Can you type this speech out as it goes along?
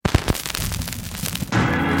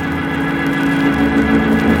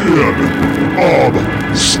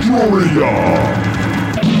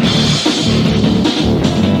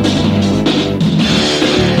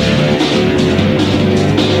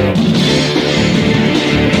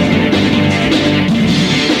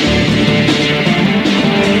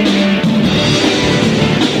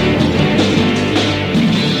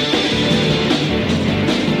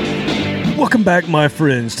Welcome back, my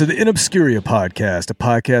friends, to the In Obscuria podcast, a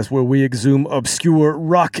podcast where we exhume obscure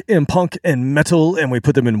rock and punk and metal, and we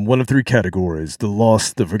put them in one of three categories: the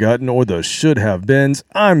lost, the forgotten, or the should-have-beens.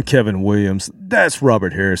 I'm Kevin Williams. That's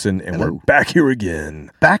Robert Harrison, and Hello. We're back here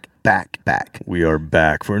again. Back. We are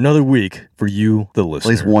back for another week for you, the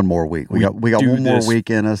listener. At least one more week. We got one more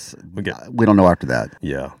week in us. We don't know after that.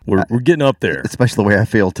 Yeah, we're getting up there. Especially the way I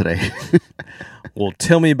feel today. Well,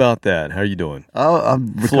 tell me about that. How are you doing? Oh,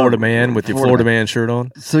 I'm Florida Man with your Florida Man shirt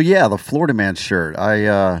on? So, yeah, the Florida Man shirt.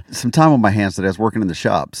 I some time on my hands today. I was working in the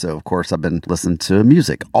shop. So, of course, I've been listening to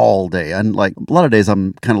music all day. And, like, a lot of days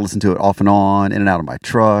I'm kind of listening to it off and on, in and out of my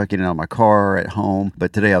truck, in and out of my car, at home.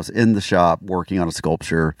 But today I was in the shop working on a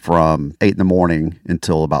sculpture from 8 in the morning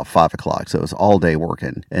until about 5 o'clock. So, it was all day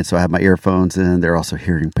working. And so I have my earphones in. They're also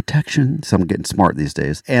hearing protection. So, I'm getting smart these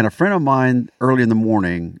days. And a friend of mine early in the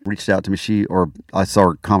morning reached out to me. I saw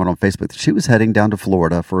her comment on Facebook that she was heading down to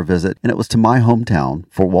Florida for a visit, and it was to my hometown,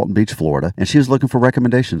 Fort Walton Beach, Florida, and she was looking for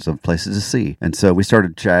recommendations of places to see. And so we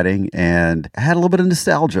started chatting, and I had a little bit of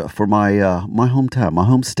nostalgia for my hometown, my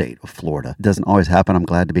home state of Florida. It doesn't always happen. I'm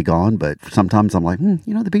glad to be gone, but sometimes I'm like,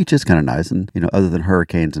 the beach is kind of nice, and, other than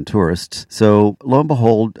hurricanes and tourists. So lo and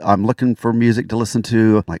behold, I'm looking for music to listen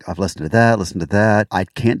to. Like, I've listened to that. I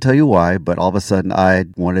can't tell you why, but all of a sudden I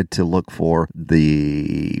wanted to look for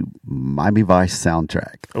the Miami Vice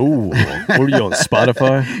soundtrack. Oh, what are you on,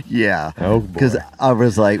 Spotify? Yeah. Oh, boy. Because I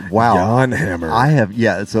was like, wow. Jan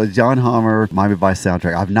Hammer. So Jan Hammer, Miami Vice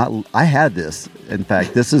soundtrack. I had this. In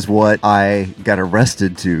fact, this is what I got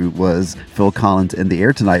arrested to, was Phil Collins' In the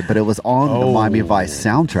Air Tonight, but it was on the Miami Vice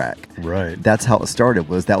soundtrack. Right. That's how it started.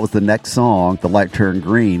 That was the next song, The Light Turned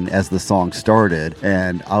Green, as the song started.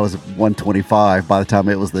 And I was 125 by the time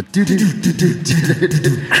it was the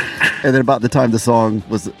and then about the time the song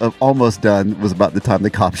was almost done was about the time the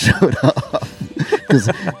cop showed up. Because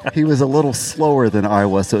he was a little slower than I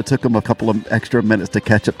was, so it took him a couple of extra minutes to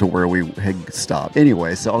catch up to where we had stopped.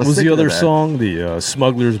 Anyway, so I was the other song, the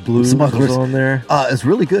Smuggler's Blues, was on there? It's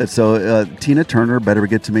really good. So Tina Turner, Better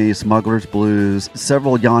Get to Me, Smuggler's Blues,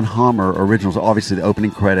 several Jan Hammer originals, obviously the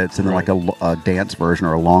opening credits, and then like a dance version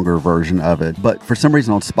or a longer version of it. But for some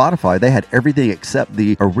reason on Spotify, they had everything except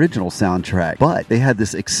the original soundtrack. But they had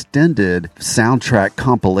this extended soundtrack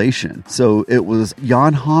compilation. So it was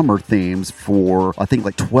Jan Hammer themes for, I think,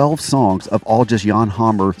 like 12 songs of all just Jan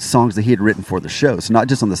Hammer songs that he had written for the show. So not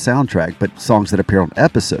just on the soundtrack, but songs that appear on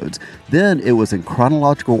episodes. Then it was in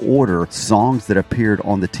chronological order, songs that appeared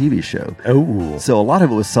on the TV show. Oh. So a lot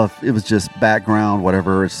of it was stuff, it was just background,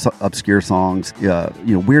 whatever, obscure songs,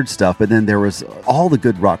 weird stuff. But then there was all the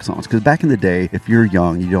good rock songs. Because back in the day, if you're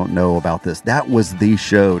young, you don't know about this, that was the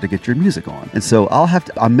show to get your music on. And so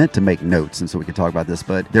I meant to make notes, and so we could talk about this,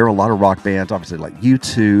 but there were a lot of rock bands, obviously like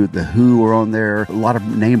U2, The Who were on there, a lot of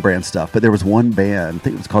name brand stuff, but there was one band, I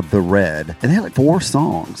think it was called The Red, and they had like 4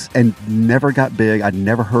 songs and never got big. I'd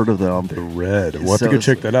never heard of them. The Red. We'll have to go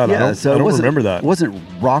check that out. Yeah, I don't remember that. It wasn't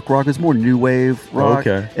rock. It was more new wave rock.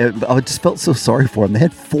 Okay. I just felt so sorry for them. They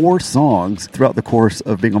had 4 songs throughout the course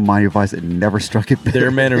of being on Miami Vice and never struck it big.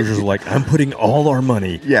 Their managers were like, I'm putting all our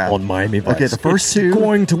money on Miami Vice. Okay, the first 2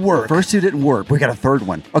 going to work. The first 2 didn't work. We got a third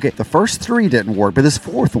one. Okay, the first 3 didn't work, but this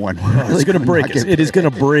 4th one it's going to break us. It is going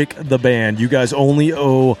to break the band. You guys only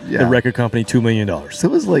owe the record company $2 million. So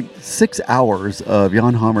it was like 6 hours of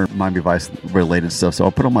Jan Hammer, Miami Vice related stuff. So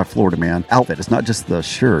I'll put on my Florida Man outfit. It's not just the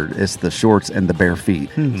shirt, it's the shorts and the bare feet.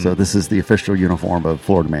 So this is the official uniform of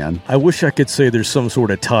Florida Man. I wish I could say there's some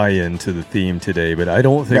sort of tie-in to the theme today, but I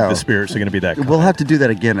don't think the spirits are going to be that kind. We'll have to do that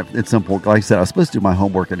again at some point. Like I said, I was supposed to do my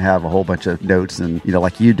homework and have a whole bunch of notes and,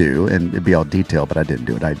 like you do, and it'd be all detailed, but I didn't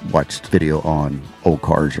do it. I watched video on old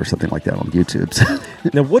cars or something like that on YouTube.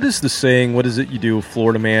 Now, what is the saying? What is it you do,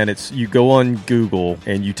 Florida Man? It's you go on Google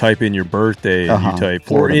and you type in your birthday and you type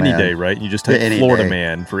Florida for any Man. day, right? You just type Florida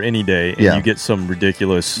Man for any day and you get some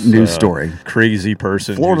ridiculous news story. Crazy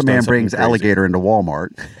person. Florida Man brings alligator into Walmart.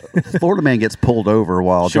 Florida Man gets pulled over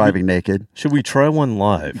while driving naked. Should we try one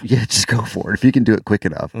live? Yeah, just go for it. If you can do it quick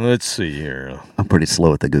enough. Let's see here. I'm pretty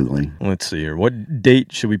slow at the Googling. Let's see here. What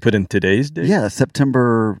date should we put in today's date? Yeah,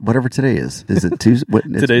 September, whatever today is. Is it Tuesday?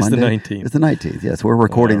 Today's Monday? the 19th. It's the 19th, yes. We're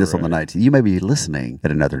recording this on the 19th. You may be listening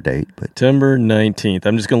at another date. But September 19th.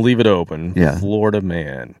 I'm just going to leave it open. Yeah. Florida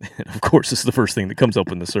Man. Of course, this is the first thing that comes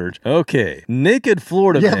up in the search. Okay. Naked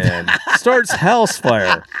Florida Man starts house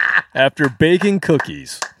fire. after baking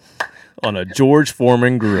cookies on a George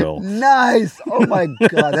Foreman grill. Nice. Oh my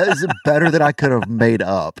God. That is better than I could have made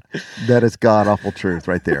up. That is god awful truth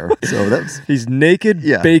right there. So that's He's naked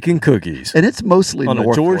baking cookies. and it's mostly on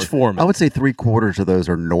North a George Florida. Foreman. I would say 3/4 of those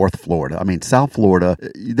are North Florida. I mean, South Florida,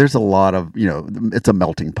 there's a lot of, it's a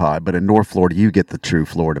melting pot, but in North Florida, you get the true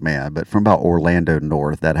Florida man. But from about Orlando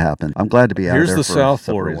north, that happened. I'm glad to be out Here's there the for South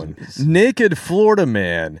several Florida one. reasons. Naked Florida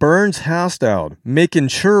man burns house down making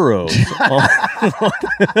churros.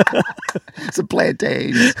 Some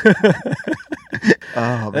plantains.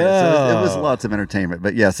 Oh man, so it was lots of entertainment.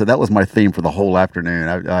 But yeah, so that was my theme for the whole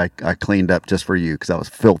afternoon. I cleaned up just for you because I was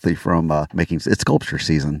filthy from making. It's sculpture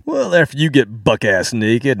season. Well, after you get buck-ass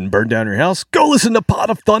naked and burn down your house, go listen to Pot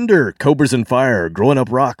of Thunder, Cobras and Fire, Growing Up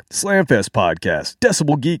Rock, Slamfest Podcast,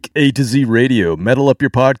 Decibel Geek, A to Z Radio, Metal Up Your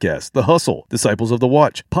Podcast, The Hustle, Disciples of the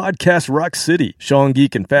Watch, Podcast Rock City, Sean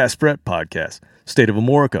Geek and Fast Fret Podcast, State of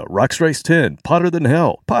Amorica, Rock Strikes 10, Potter Than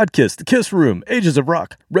Hell, Podkiss, The Kiss Room, Ages of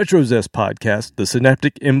Rock, Retro Zest Podcast, The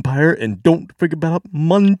Synaptic Empire, and don't forget about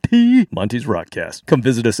Monty's Rockcast. Come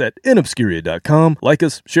visit us at inobscuria.com. Like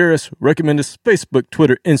us, share us, recommend us, Facebook,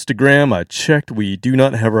 Twitter, Instagram. I checked. We do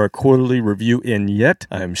not have our quarterly review in yet.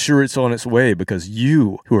 I'm sure it's on its way because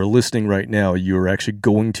you who are listening right now, you are actually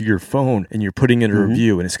going to your phone and you're putting in a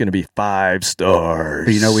review and it's going to be 5 stars.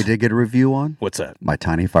 But we did get a review on? What's that? My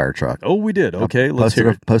tiny fire truck. Oh, we did. Okay, let's hear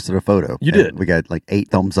it. Posted a photo. You and did? We got like 8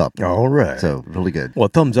 thumbs up. All right. So really good. Well,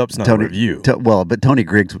 thumbs up's not a review. But Tony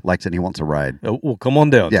Griggs likes it and he wants a ride. Oh, well, come on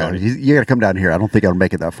down, Yeah, Tony. you got to come down here. I don't think I'll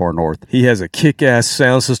make it that far north. He has a kick-ass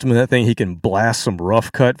sound system in that thing. He can blast some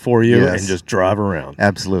rough cut for you Yes. and just drive around.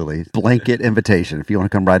 Absolutely. Blanket invitation if you want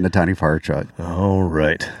to come ride in a tiny fire truck. All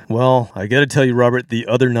right. Well, I got to tell you, Robert, the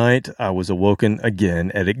other night I was awoken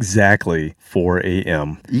again at exactly 4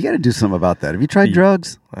 a.m. You got to do something about that. Have you tried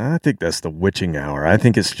drugs? I think that's the witching hour. I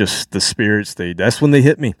think it's just the spirits. That's when they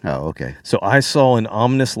hit me. Oh, okay. So I saw an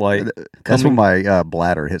ominous light. That's when my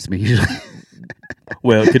bladder hits me usually.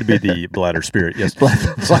 Well, it could be the bladder spirit. Yes.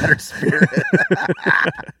 Bladder spirit.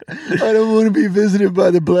 I don't want to be visited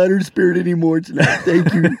by the bladder spirit anymore tonight.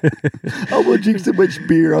 Thank you. I won't drink so much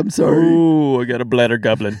beer. I'm sorry. Oh, I got a bladder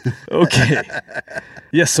goblin. Okay.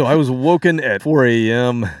 Yes, so I was woken at 4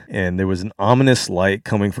 a.m. and there was an ominous light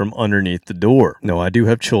coming from underneath the door. No, I do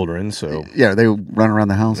have children, so... Yeah, they run around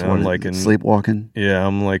the house. I'm like sleepwalking. Yeah,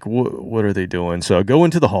 I'm like, what are they doing? So I go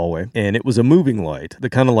into the hallway, and it was a moving light, the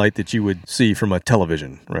kind of light that you would see from a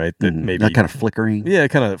television, right? That maybe that kind of flickering. Yeah,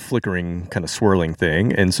 kind of flickering, kind of swirling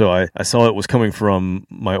thing. And so I saw it was coming from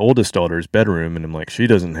my oldest daughter's bedroom, and I'm like, she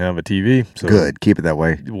doesn't have a TV. So good, keep it that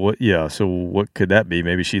way. What? Yeah. So what could that be?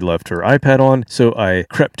 Maybe she left her iPad on. So I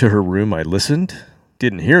crept to her room. I listened.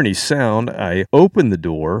 Didn't hear any sound. I opened the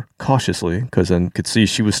door cautiously because I could see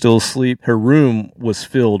she was still asleep. Her room was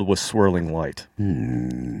filled with swirling light.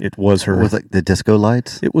 It was her. Was it the disco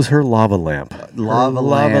lights? It was her lava lamp. Lava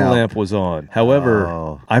lamp was on.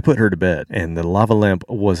 However, I put her to bed, and the lava lamp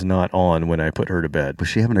was not on when I put her to bed. Was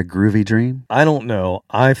she having a groovy dream? I don't know.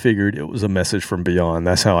 I figured it was a message from beyond.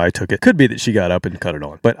 That's how I took it. Could be that she got up and cut it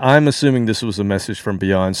on. But I'm assuming this was a message from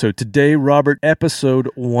beyond. So today, Robert, episode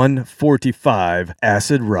 145,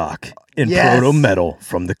 Acid Rock in Proto Metal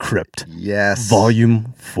from the Crypt. Yes.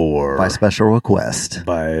 Volume 4. By special request.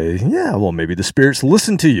 Maybe the spirits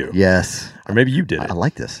listened to you. Yes. Or maybe you did it. I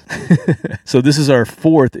like this. So this is our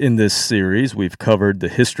 4th in this series. We've covered the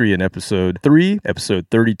history in episode 3, episode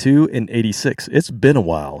 32, and 86. It's been a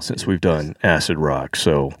while since we've done Acid Rock,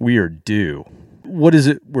 so we are due. What is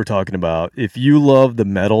it we're talking about? If you love the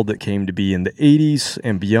metal that came to be in the 80s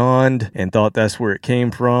and beyond and thought that's where it came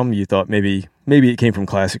from, you thought maybe it came from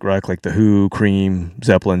classic rock like The Who, Cream,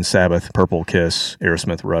 Zeppelin, Sabbath, Purple Kiss,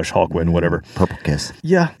 Aerosmith, Rush, Hawkwind, whatever. Purple Kiss.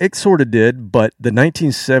 Yeah, it sort of did, but the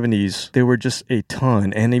 1970s, there were just a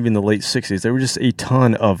ton, and even the late 60s, there were just a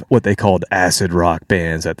ton of what they called acid rock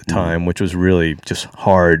bands at the time, which was really just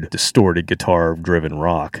hard, distorted, guitar-driven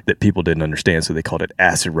rock that people didn't understand, so they called it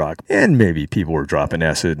acid rock. And maybe people were dropping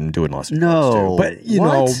acid and doing lots of drugs too. But, you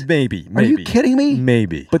know, maybe. Are you kidding me?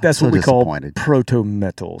 Maybe. But that's I'm what we so call disappointed.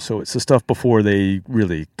 proto-metal. So it's the stuff before they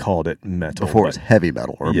really called it metal. Before it was heavy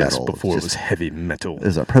metal or yes, metal. before it was heavy metal. It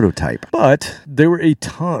was a prototype. But there were a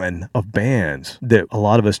ton of bands that a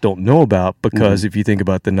lot of us don't know about because if you think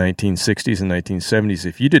about the 1960s and 1970s,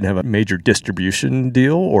 if you didn't have a major distribution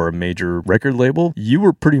deal or a major record label, you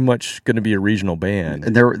were pretty much going to be a regional band.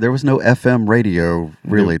 And there was no FM radio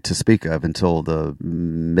really to speak of until the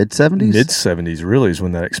mid-70s? Mid-70s really is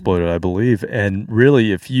when that exploded, I believe. And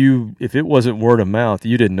really, if it wasn't word of mouth,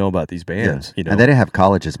 you didn't know about these bands. Yeah. You know? And they didn't have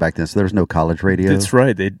colleges back then, so there was no college radio. That's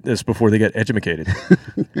right. That's before they got educated.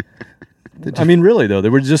 I mean, really, though,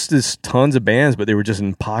 there were just this tons of bands, but they were just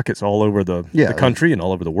in pockets all over the country and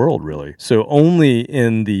all over the world, really. So only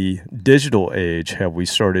in the digital age have we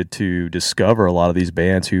started to discover a lot of these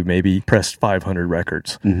bands who maybe pressed 500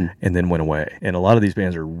 records and then went away. And a lot of these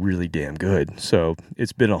bands are really damn good. So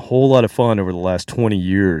it's been a whole lot of fun over the last 20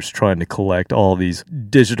 years trying to collect all these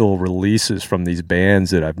digital releases from these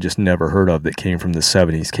bands that I've just never heard of that came from the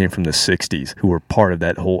 70s, came from the 60s, who were part of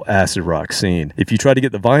that whole acid rock scene. If you try to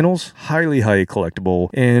get the vinyls, highly collectible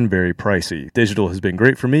and very pricey. Digital has been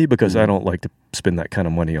great for me because I don't like to spend that kind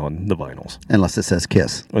of money on the vinyls. Unless it says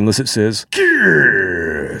Kiss. Unless it says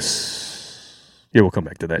Kiss. Yeah, we'll come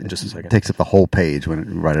back to that in just a second. It takes up the whole page when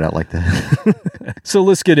you write it out like that. So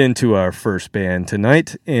let's get into our first band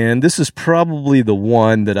tonight. And this is probably the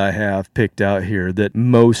one that I have picked out here that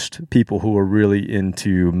most people who are really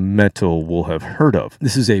into metal will have heard of.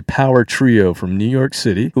 This is a power trio from New York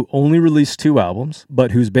City who only released 2 albums,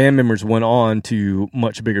 but whose band members went on to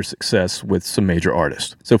much bigger success with some major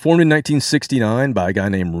artists. So formed in 1969 by a guy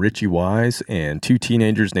named Richie Wise and 2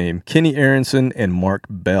 teenagers named Kenny Aronson and Mark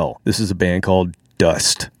Bell. This is a band called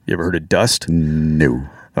Dust. You ever heard of Dust? No.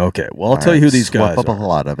 Okay, well, I'll tell you who these guys up are. a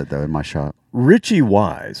lot of it, though, in my shop. Richie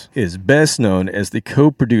Wise is best known as the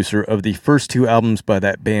co-producer of the first 2 albums by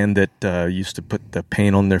that band that used to put the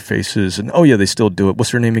paint on their faces. And oh, yeah, they still do it.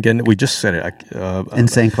 What's their name again? We just said it.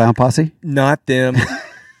 Insane Clown Posse? Not them.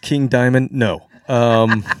 King Diamond? No.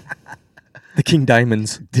 The King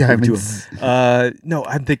Diamonds. Diamonds. No,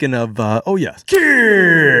 I'm thinking of,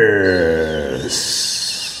 Kiss.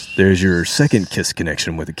 There's your second Kiss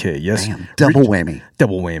connection with a K. Yes. Damn, double whammy.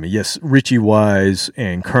 Double whammy. Yes. Richie Wise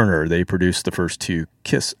and Kerner, they produced the first 2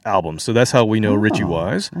 Kiss albums. So that's how we know Richie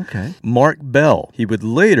Wise. Okay. Mark Bell, he would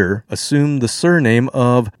later assume the surname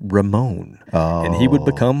of Ramone. And he would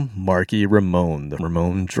become Marky Ramone, the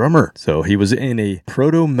Ramone drummer. So he was in a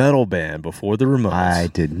proto-metal band before the Ramones. I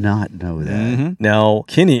did not know that. Mm-hmm. Now,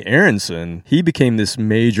 Kenny Aronson, he became this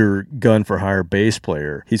major gun-for-hire bass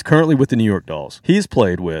player. He's currently with the New York Dolls. He's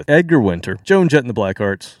played with Edgar Winter, Joan Jett and the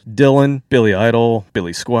Blackhearts, Dylan, Billy Idol,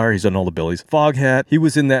 Billy Squire, he's done all the Billies, Foghat. He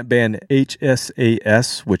was in that band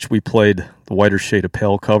HSAS, which we played the Whiter Shade of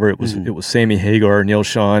Pale cover. It was Sammy Hagar, Neil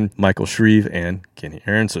Schon, Michael Shreve, and Kenny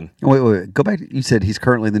Aronson. Wait. Go back. You said he's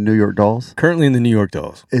currently in the New York Dolls? Currently in the New York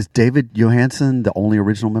Dolls. Is David Johansen the only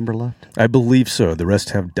original member left? I believe so. The rest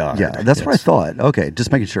have died. Yeah, that's what I thought. Okay,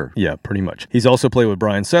 just making sure. Yeah, pretty much. He's also played with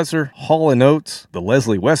Brian Setzer, Hall & Oates, the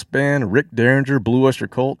Leslie West Band, Rick Derringer, Blue Oyster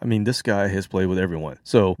Cult. I mean, this guy has played with everyone.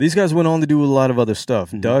 So these guys went on to do a lot of other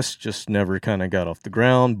stuff. Dust just never kind of got off the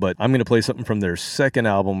ground, but I'm going to play something from their second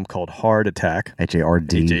album called Hard Attack.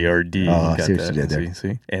 H-A-R-D. H-A-R-D. Oh, I see what you did there.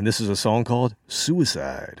 See? And this is a song called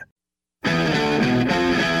Suicide.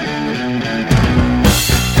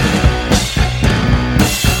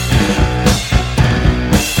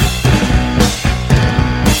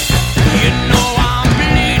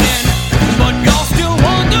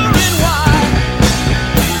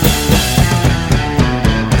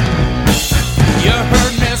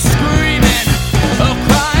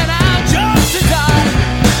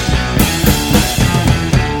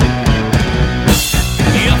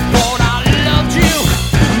 You thought I loved you,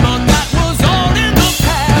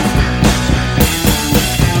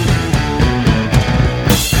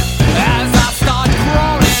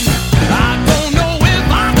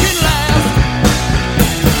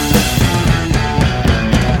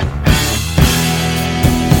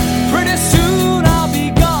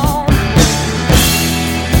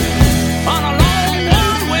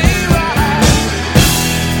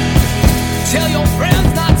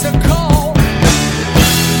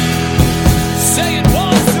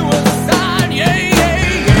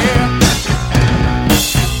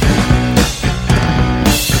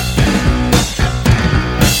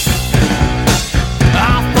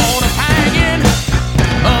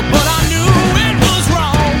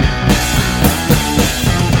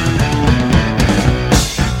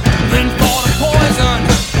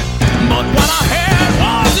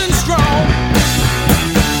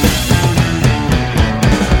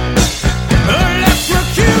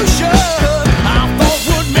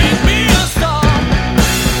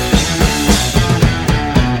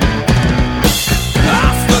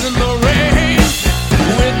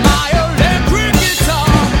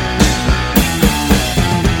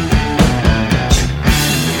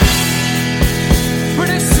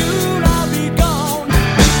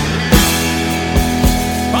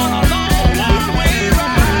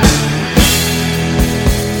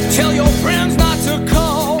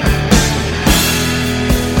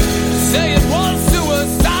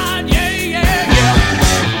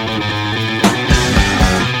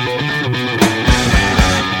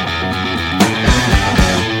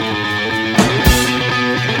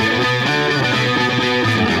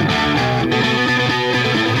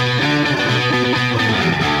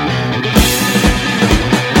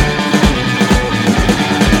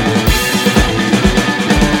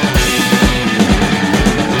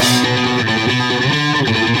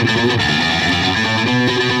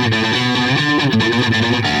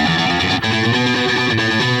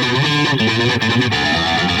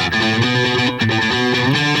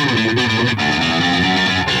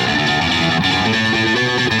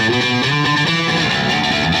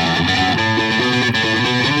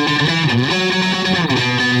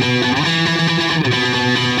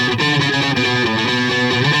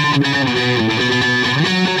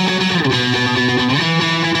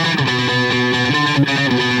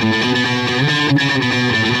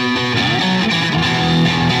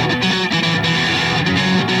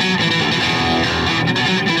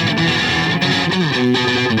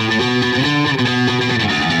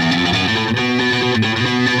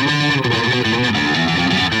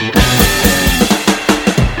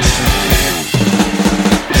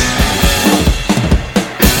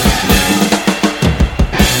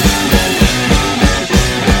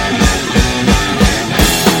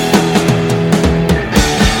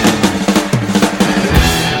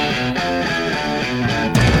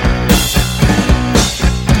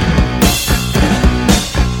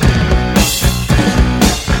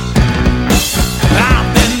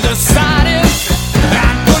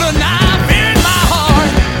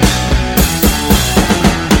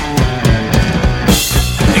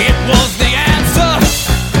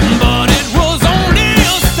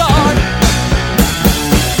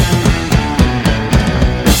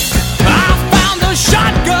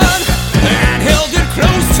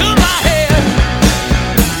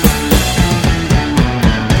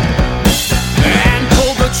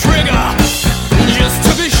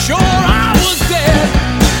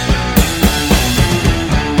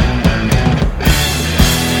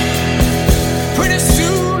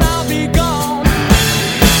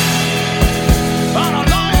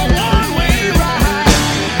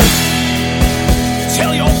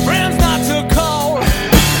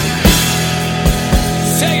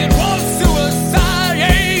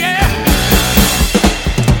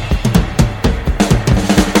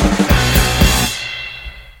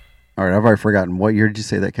 I've already forgotten. What year did you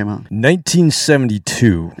say that came out?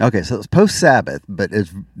 1972. Okay, so it's post-Sabbath, but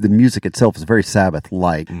the music itself is very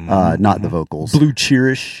Sabbath-like, not the vocals. Blue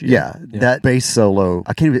Cheerish. Yeah, that bass solo,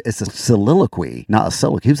 I can't even, it's a soliloquy, not a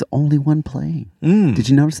solo. He was the only one playing. Did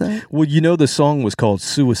you notice that? Well, you know, the song was called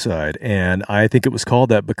Suicide, and I think it was called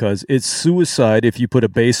that because it's suicide if you put a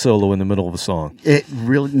bass solo in the middle of a song. It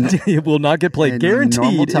really... It will not get played.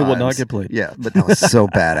 Guaranteed it will not get played. Yeah, but that was so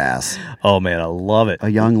badass. Oh, man, I love it. A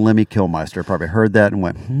young Lemmy Kilmister probably heard that and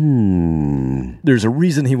went, There's a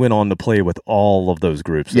reason he went on to play with all of those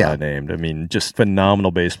groups that I named. I mean, just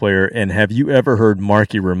phenomenal bass player. And have you ever heard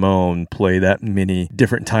Marky Ramone play that many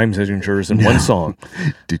different time signatures in one song?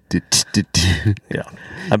 Yeah.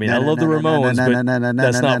 I mean, I love the Ramones, but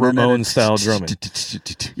that's not Ramone-style drumming.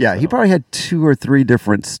 Yeah, he probably had 2 or 3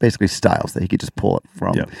 different, basically, styles that he could just pull it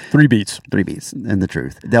from. Yeah. 3 beats. 3 beats, and the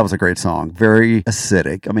truth. That was a great song. Very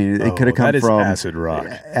acidic. I mean, it could have come from... acid rock.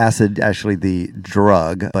 Acid, actually, the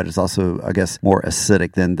drug, but it's also, I guess, more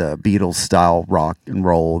acidic than the Beatles-style rock and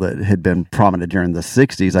roll that had been prominent during the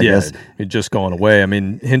 60s, I guess. It just gone away. I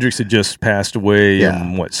mean, Hendrix had just passed away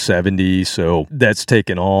in, 70? So that's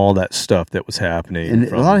taken all that stuff that was happening.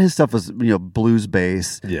 And a lot of his stuff was, blues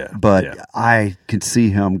based. Yeah. But I could see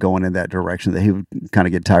him going in that direction, that he would kind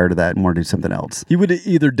of get tired of that and want to do something else. He would have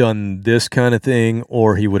either done this kind of thing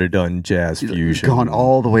or he would have done jazz fusion. Gone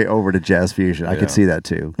all the way over to jazz fusion. I could see that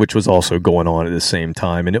too. Which was also going on at the same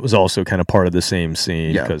time. And it was also kind of part of the same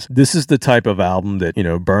scene. Because this is the type of album that,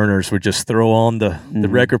 Burners would just throw on the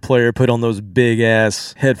record player, put on those big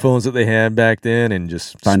ass headphones that they had back then and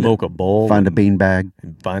just smoke a bowl. Find a beanbag.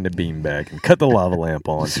 Find a beanbag and cut the lava lamp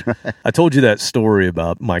on. Right. I told you that story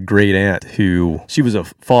about my great aunt she was a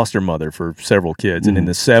foster mother for several kids. And in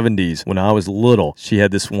the 70s, when I was little, she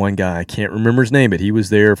had this one guy, I can't remember his name, but he was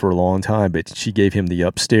there for a long time. But she gave him the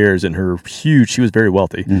upstairs in her she was very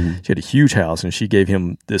wealthy. She had a huge house and she gave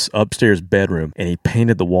him this upstairs bedroom and he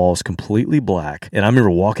painted the walls completely black. And I remember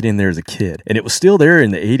walking in there as a kid and it was still there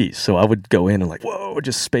in the 80s. So I would go in and whoa,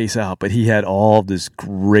 just space out. But he had all of this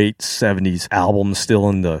great 70s albums still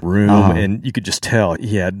in the room. And you could just tell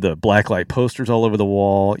he had the blacklight posters all over the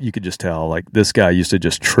wall. You could just tell this guy used to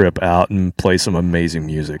just trip out and play some amazing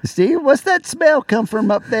music. Steve, what's that smell come from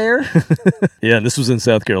up there? Yeah, this was in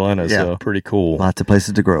South Carolina, so pretty cool. Lots of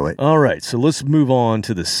places to grow it. All right, so let's move on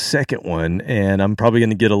to the second one, and I'm probably going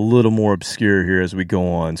to get a little more obscure here as we go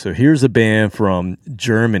on. So here's a band from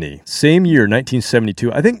Germany. Same year, 1972.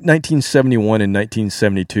 I think 1971 and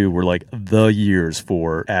 1972 were the years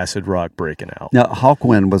for acid rock breaking out. Now,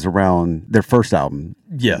 Hawkwind was around their first album.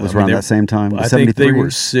 Yeah, was around that same time. I think they were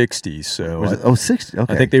 60s. So 60.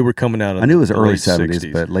 Okay, I think they were coming out of I knew it was the early late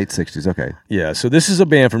 70s, but late 60s. Okay. Yeah, so this is a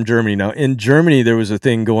band from Germany. Now, in Germany, there was a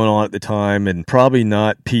thing going on at the time, and probably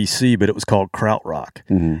not PC, but it was called krautrock.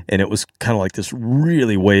 Mm-hmm. And it was kind of like this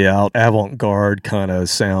really way out, avant-garde kind of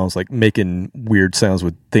sounds, like making weird sounds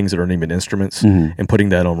with things that aren't even instruments and putting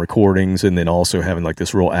that on recordings, and then also having like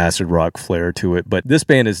this real acid rock flair to it. But this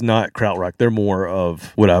band is not krautrock. They're more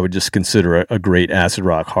of what I would just consider a great acid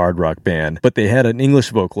rock, hard rock band. But they had an English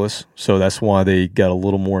vocalist, so that's why they got a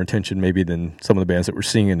little more attention maybe than some of the bands that were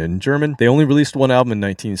singing in German. They only released one album in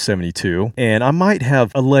 1972, and I might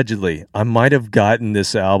have gotten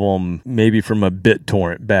this album maybe from a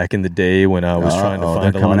BitTorrent back in the day when I was trying to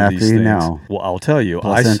find a lot of these things. Now. Well, I'll tell you,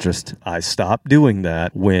 I stopped doing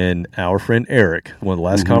that when our friend Eric, one of the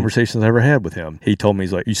last conversations I ever had with him, he told me,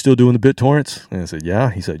 he's like, "You still doing the BitTorrents?" And I said, "Yeah."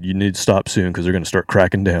 He said, "You need to stop soon because they're going to start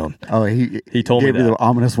cracking down." Oh, he told me that. The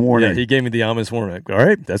ominous warning. Yeah, he gave me the ominous warning. All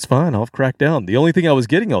right, that's fine. I'll crack down. The only thing I was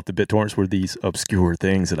getting off the BitTorrents were these obscure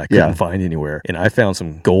things that I couldn't find anywhere. And I found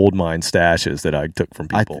some gold mine stashes that I took from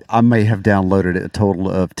people. I may have downloaded a total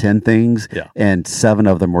of 10 things, and 7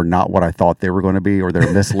 of them were not what I thought they were going to be, or they're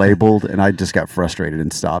mislabeled, and I just got frustrated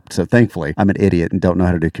and stopped. So thankfully, I'm an idiot and don't know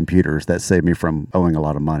how to do computers. That saved me from owing a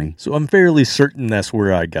lot of money. So I'm fairly certain that's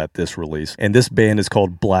where I got this release. And this band is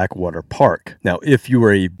called Blackwater Park. Now, if you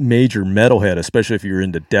were a major metalhead, especially if you're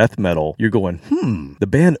into death metal, you're going, the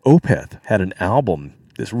band Opeth had an album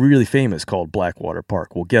that's really famous called Blackwater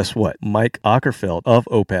Park. Well, guess what? Mike Ockerfeldt of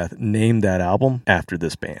Opeth named that album after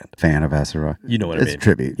this band. Fan of acid rock. You know what I mean? It's a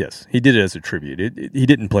tribute. Yes, he did it as a tribute. He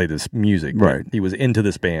didn't play this music. Right. He was into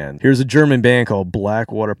this band. Here's a German band called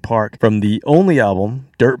Blackwater Park from the only album,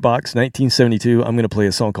 Dirtbox, 1972. I'm going to play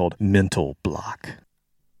a song called Mental Block.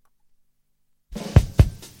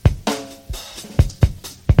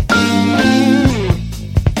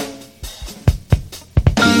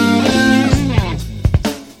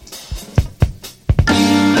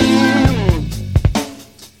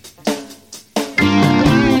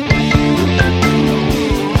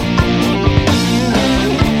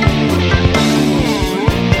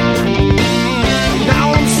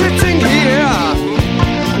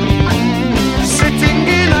 Sitting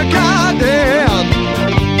in a garden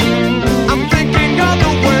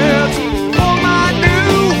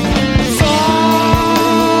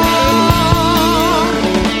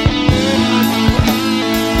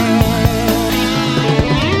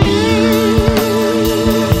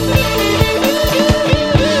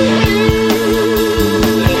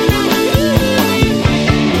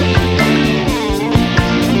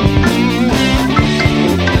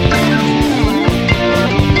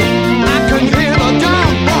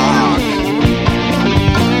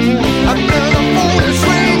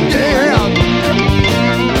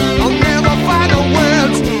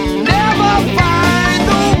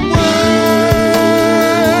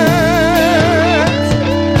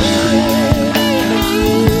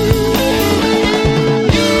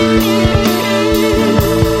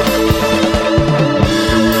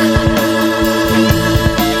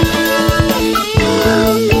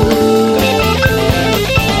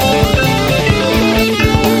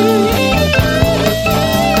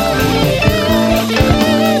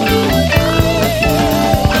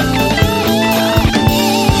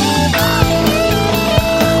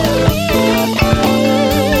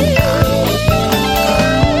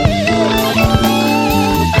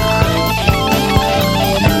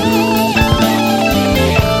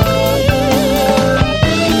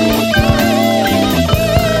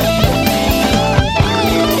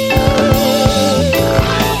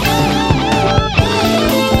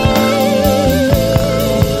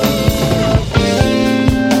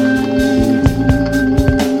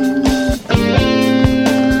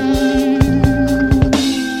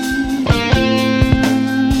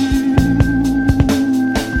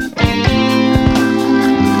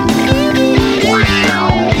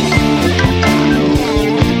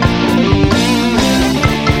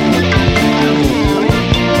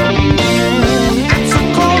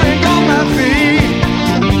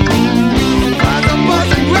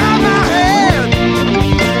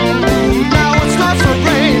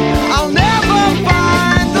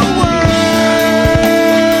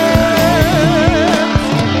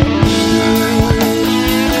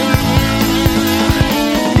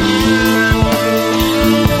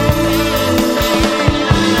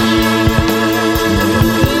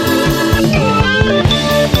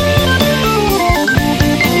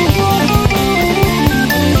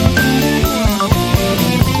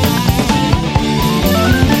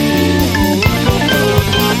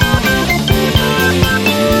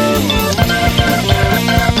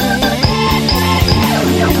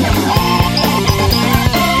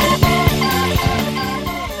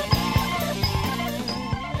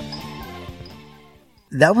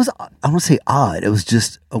That was, I don't want to say odd. It was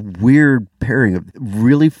just a weird pairing of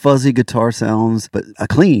really fuzzy guitar sounds, but a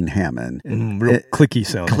clean Hammond. Real clicky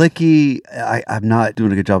sound. Clicky. I'm not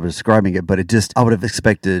doing a good job of describing it, but I would have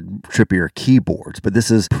expected trippier keyboards. But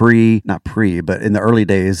this is but in the early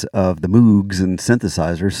days of the Moogs and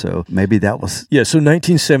synthesizers. So maybe that was. Yeah, so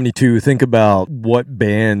 1972, think about what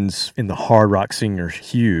bands in the hard rock scene are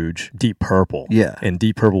huge. Deep Purple. Yeah. And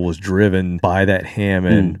Deep Purple was driven by that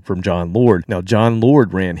Hammond from John Lord. Now, John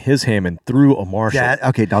Lord ran his Hammond through a Marshall.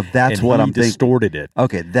 Now that's what I'm thinking. Distorted it.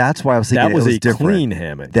 Okay, that's why I was thinking that was it was a different. clean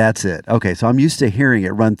Hammond. That's it. Okay, so I'm used to hearing it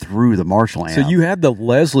run through the Marshall amp. So you had the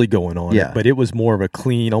Leslie going on it, but it was more of a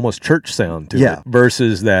clean, almost church sound to it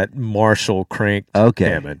versus that Marshall crank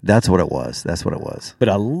Hammond. That's what it was. But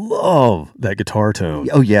I love that guitar tone.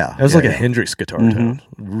 Oh, yeah. That was like a Hendrix guitar tone.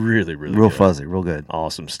 Really, really real good. fuzzy, real good.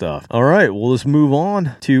 Awesome stuff. All right, well, let's move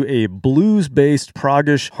on to a blues-based,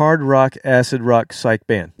 proggish, hard rock, acid rock psych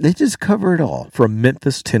band. They just cover it all. From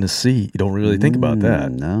Memphis, Tennessee. You don't really think about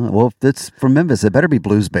that. No. Well, if it's from Memphis, it better be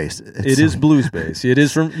blues-based. It is blues-based. It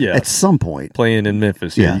is from, at some point. Playing in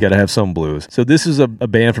Memphis, you got to have some blues. So this is a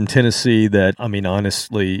band from Tennessee that, I mean,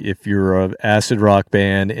 honestly, if you're an acid rock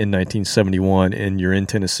band in 1971 and you're in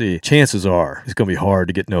Tennessee, chances are it's going to be hard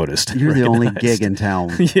to get noticed. You're the only gig in town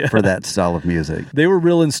for that style of music. They were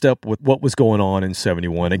real in step with what was going on in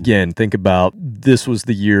 71. Again, think about this was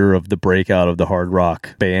the year of the breakout of the hard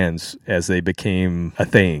rock bands as they became a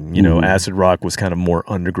thing. You know, acid rock was kind of more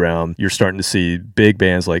underground. You're starting to see big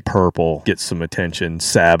bands like Purple get some attention,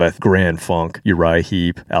 Sabbath, Grand Funk, Uriah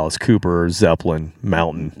Heep, Alice Cooper, Zeppelin,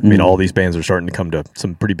 Mountain. I mean, all these bands are starting to come to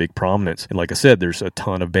some pretty big prominence. And like I said, there's a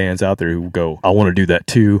ton of bands out there who go, I want to do that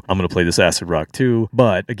too. I'm going to play this acid rock too.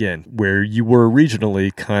 But again, where you were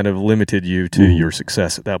regionally kind of limited you to your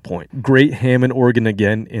success at that point. Great Hammond organ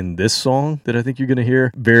again in this song that I think you're going to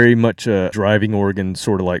hear. Very much a driving organ,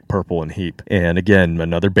 sort of like Purple and Heap. And again,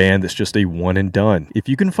 another band that's just a one and done. If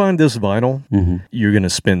you can find this vinyl, you're going to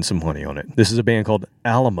spend some money on it. This is a band called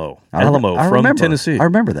Alamo. Alamo from Tennessee. I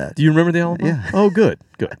remember that. Do you remember the Alamo? Yeah. Oh, good.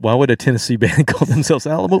 Why would a Tennessee band call themselves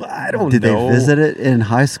Alamo? I don't know. Did they visit it in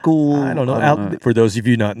high school? I don't know. For those of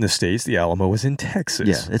you not in the States, the Alamo was in Texas.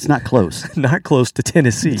 Yeah, it's not close. Not close to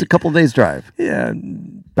Tennessee. It's a couple of days drive. Yeah.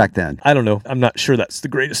 Back then. I don't know. I'm not sure that's the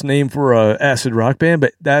greatest name for a acid rock band,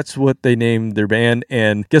 but that's what they named their band.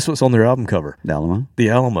 And guess what's on their album cover? The Alamo. The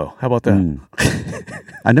Alamo. How about that?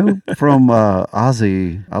 I know from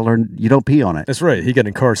Ozzy, I learned you don't pee on it. That's right. He got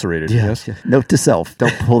incarcerated. Yes. Yeah. Note to self,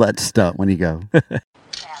 don't pull that stunt when you go.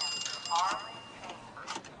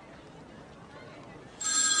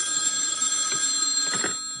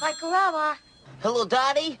 Hi, Grandma. Hello,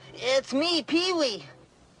 Dottie. It's me, Pee-wee.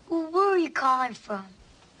 Where are you calling from?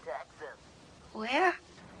 Texas. Where?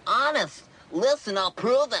 Honest. Listen, I'll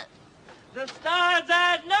prove it. The stars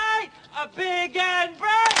at night are big and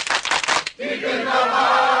bright. Deep in the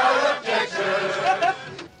heart of Texas.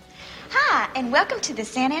 Hi, and welcome to the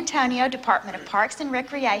San Antonio Department of Parks and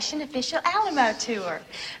Recreation official Alamo tour.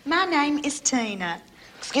 My name is Tina.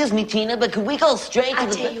 Excuse me, Tina, but could we go straight to I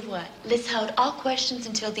the... tell you what, let's hold all questions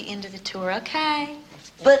until the end of the tour, okay?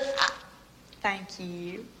 But... Thank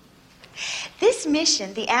you. This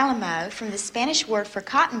mission, the Alamo, from the Spanish word for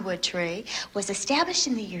cottonwood tree, was established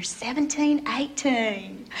in the year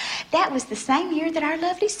 1718. That was the same year that our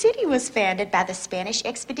lovely city was founded by the Spanish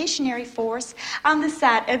Expeditionary Force on the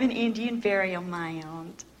site of an Indian burial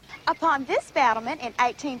mound. Upon this battlement in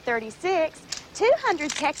 1836,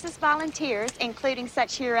 200 Texas volunteers, including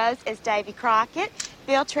such heroes as Davy Crockett,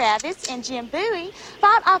 Bill Travis, and Jim Bowie,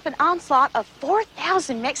 fought off an onslaught of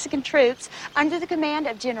 4,000 Mexican troops under the command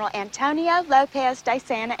of General Antonio Lopez de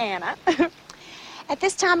Santa Anna. At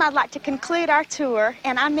this time, I'd like to conclude our tour,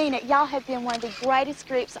 and I mean it, y'all have been one of the greatest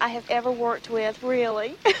groups I have ever worked with,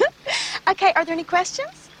 really. Okay, are there any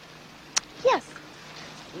questions? Yes.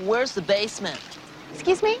 Where's the basement?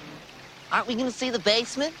 Excuse me? Aren't we going to see the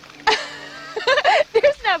basement?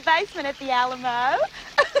 There's no basement at the Alamo.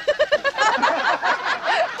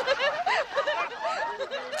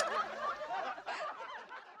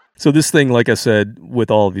 So this thing, like I said,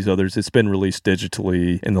 with all of these others, it's been released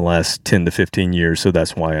digitally in the last 10 to 15 years, so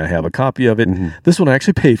that's why I have a copy of it. This one I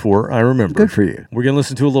actually paid for, I remember. Good for you. We're going to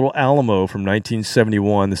listen to a little Alamo from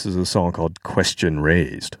 1971. This is a song called Question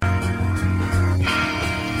Raised.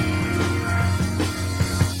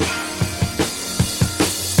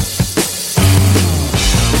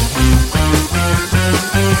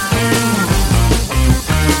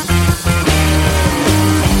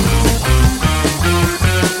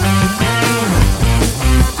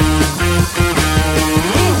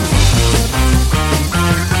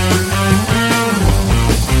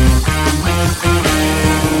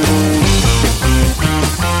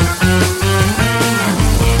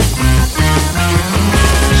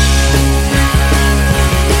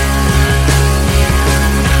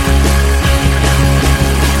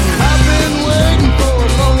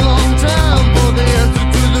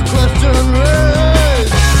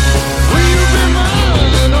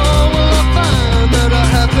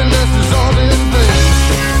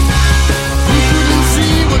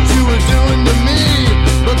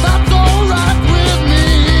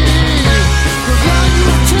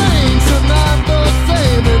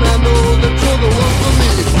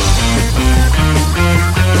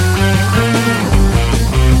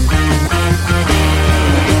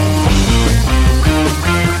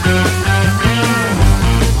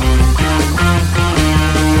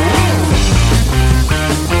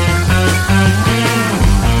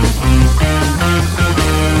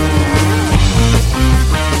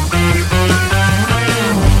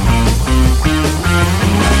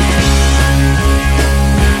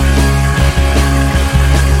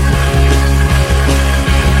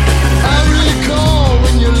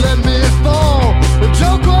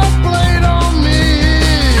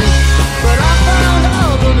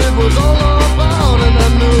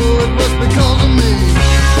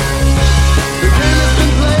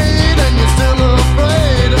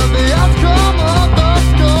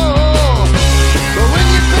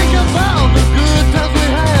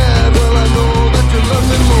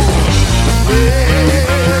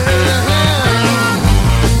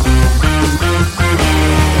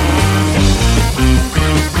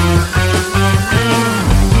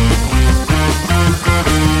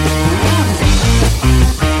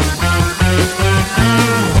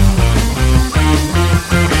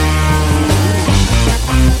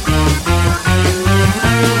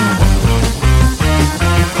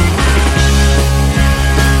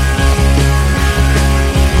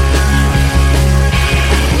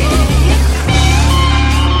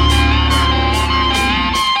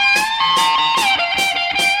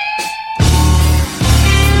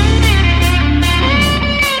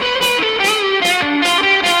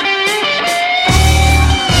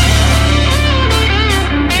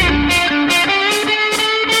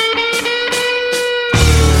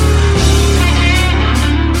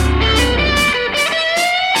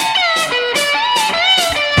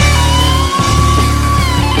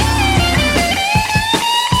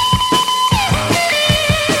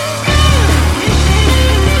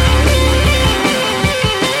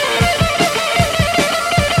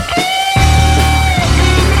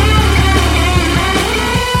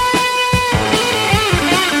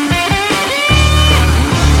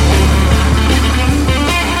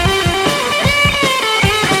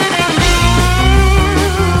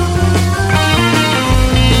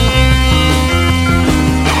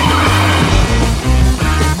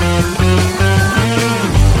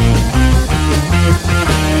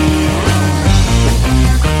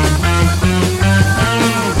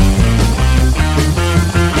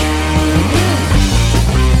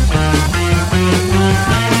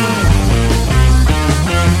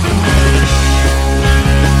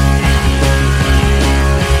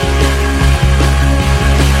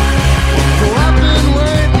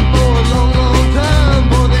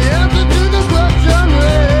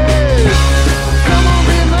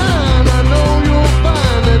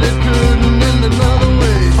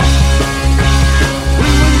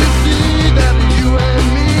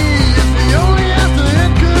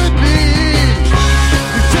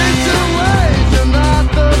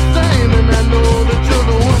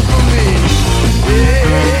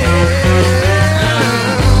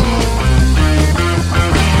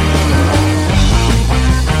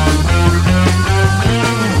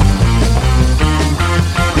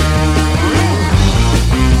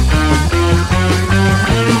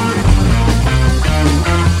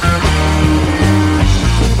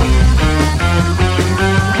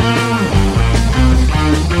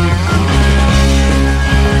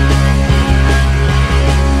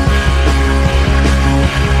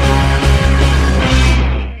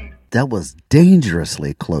 was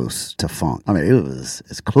dangerously close to funk. I mean, it was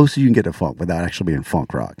as close as you can get to funk without actually being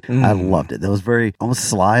funk rock. I loved it. That was very almost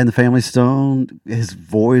Sly and the Family Stone. His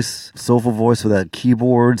voice, soulful voice with that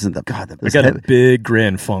keyboards and I got a big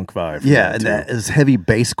Grand Funk vibe. Yeah, and that is heavy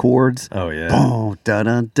bass chords. Oh yeah. Boom, dun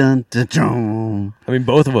dun dun dun dun. I mean,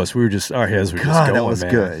 both of us, we were just our heads were just going. That was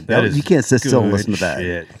man. good. That is you can't sit still and listen to that.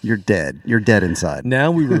 Shit. You're dead. You're dead inside.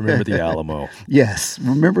 Now we remember the Alamo. Yes,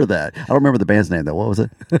 remember that. I don't remember the band's name though. What was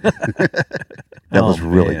it? That was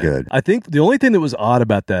really good. I think the only thing that was odd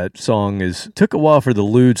about that song is it took a while for the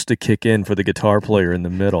lewds to kick in for the guitar player in the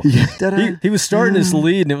middle. Yeah. He was starting his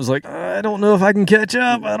lead and it was like, I don't know if I can catch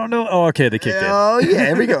up. I don't know. Oh, okay, they kicked in. Oh, yeah,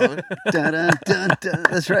 here we go. Dun, dun, dun, dun.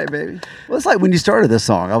 That's right, baby. Well, it's like when you started this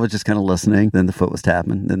song, I was just kind of listening. Then the foot was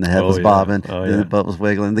tapping. Then the head was bobbing. Then the butt was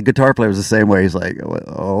wiggling. The guitar player was the same way. He's like,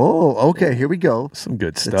 oh, okay, here we go. Some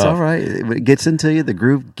good stuff. It's all right. When it gets into you, the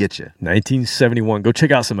groove gets you. 1971. Go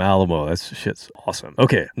check out some Alamo. That shit's awesome.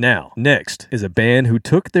 Okay, now, next is a band who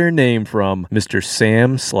took their name from Mr.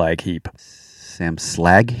 Sam Slagheap. Sam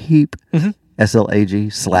Slagheap? Mm-hmm. S-L-A-G,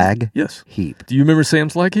 Slag? Yes. Heap. Do you remember Sam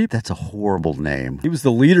Slagheap? That's a horrible name. He was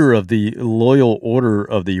the leader of the Loyal Order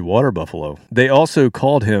of the Water Buffalo. They also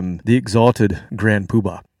called him the Exalted Grand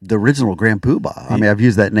Poobah. The original Grand Poobah. I mean, I've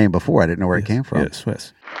used that name before. I didn't know where it came from. Yes. Speak, O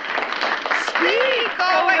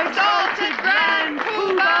exalted Grand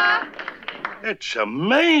Poobah! It's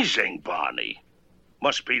amazing, Barney.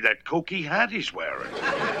 Must be that cokey hat he's wearing.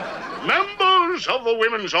 Members of the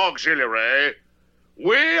Women's Auxiliary,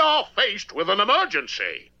 we are faced with an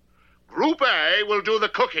emergency. Group A will do the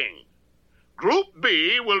cooking. Group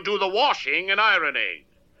B will do the washing and ironing.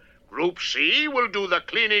 Group C will do the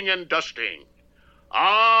cleaning and dusting.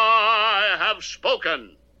 I have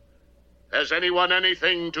spoken. Has anyone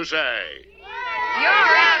anything to say? You're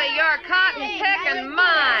out of your cotton picking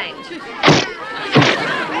mind.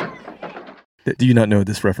 Do you not know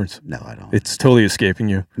this reference? No, I don't. It's totally escaping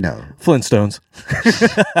you. No. Flintstones.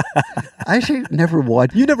 I actually never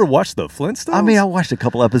watched. You never watched the Flintstones? I mean, I watched a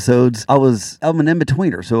couple episodes. I'm an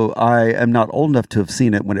in-betweener, so I am not old enough to have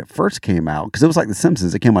seen it when it first came out, because it was like The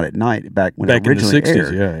Simpsons. It came out at night back when it originally in the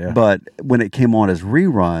 60s, aired. yeah. But when it came on as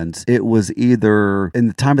reruns, it was either in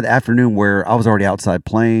the time of the afternoon where I was already outside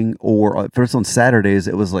playing, or first on Saturdays,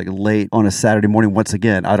 it was like late on a Saturday morning. Once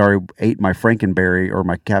again, I'd already ate my Frankenberry or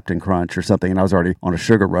my Captain Crunch or something, and I was already on a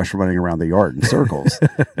sugar rush running around the yard in circles,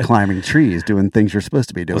 climbing trees, doing things you're supposed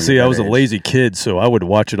to be doing. Well, see, I was a lazy kid, so I would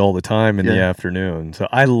watch it all the time in the afternoon. So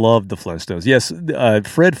I loved the Flintstones. Yes,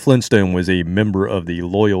 Fred Flintstone was a member of the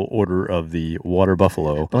Loyal Order of the Water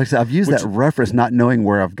Buffalo. But like I said, I've used that reference not knowing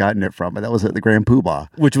where I've gotten it from, but that was at the Grand Poobah.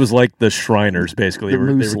 Which was like the Shriners, basically. They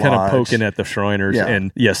were kind of poking at the Shriners. Yeah.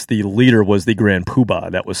 And yes, the leader was the Grand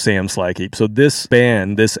Poobah. That was Sam Slagheap. So this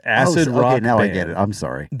band, this acid rock now band, I get it. I'm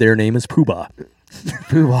sorry. Their name is Poobah.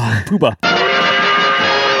 Poobah. Poobah.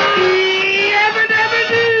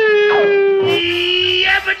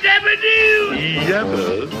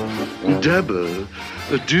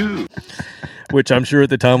 Yabba-dabba-doo. Which I'm sure at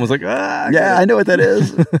the time was like, yeah, I know what that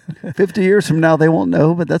is. 50 years from now, they won't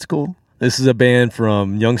know, but that's cool. This is a band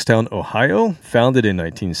from Youngstown, Ohio, founded in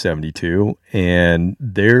 1972, and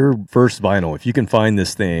their first vinyl, if you can find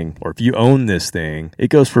this thing, or if you own this thing, it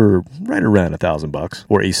goes for right around $1,000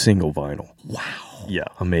 for a single vinyl. Wow. Yeah,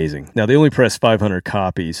 amazing. Now, they only pressed 500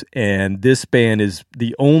 copies, and this band is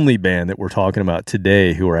the only band that we're talking about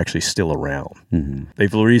today who are actually still around. Mm-hmm.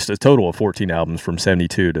 They've released a total of 14 albums from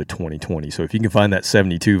 72 to 2020, so if you can find that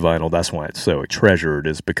 72 vinyl, that's why it's so treasured,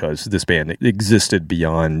 is because this band existed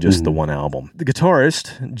beyond just the one album. The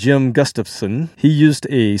guitarist, Jim Gustafson, he used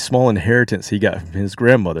a small inheritance he got from his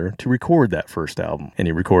grandmother to record that first album, and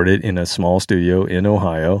he recorded it in a small studio in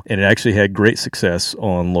Ohio, and it actually had great success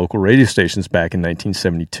on local radio stations back in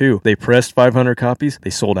 1972. They pressed 500 copies. They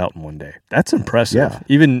sold out in one day. That's impressive. Yeah.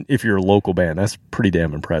 Even if you're a local band, that's pretty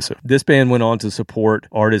damn impressive. This band went on to support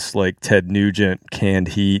artists like Ted Nugent, Canned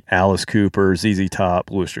Heat, Alice Cooper, ZZ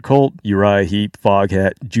Top, Looster Colt, Uriah Heep,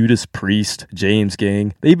 Foghat, Judas Priest, James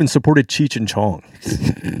Gang. They even supported Cheech and Chong.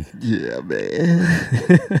 Yeah, man.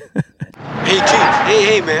 Hey, Cheech.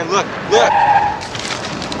 Hey, man, look.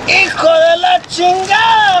 Hijo de la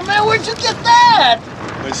chingada, man, where'd you get that?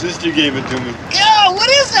 My sister gave it to me. Yeah, what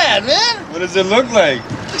is that, man? What does it look like?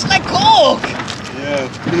 Looks like Coke. Yeah,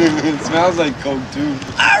 it smells like Coke, too.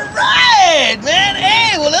 All right, man.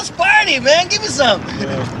 Hey, well, let's party, man. Give me some.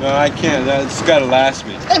 No, I can't. It's got to last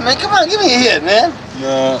me. Hey, man, come on. Give me a hit, man.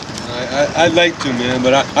 No, I'd like to, man,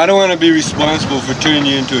 but I don't want to be responsible for turning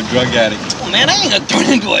you into a drug addict. Oh, man, I ain't going to turn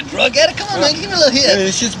into a drug addict. Come on, man. Give me a little hit. Hey,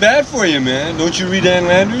 this shit's bad for you, man. Don't you read Ann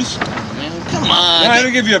Landers? Man, come on. No, I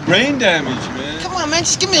don't give you a brain damage, man. Come on, man.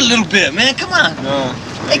 Just give me a little bit, man. Come on. No.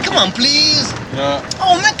 Hey, come on, please. No.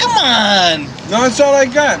 Oh, man, come on. No, that's all I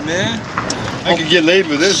got, man. I could get laid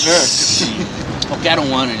with this, huh? Okay, I don't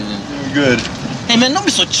want anything. Good. Hey, man, don't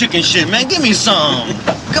be so chicken shit, man. Give me some.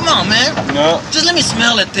 Come on, man. No. Just let me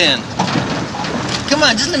smell it then. Come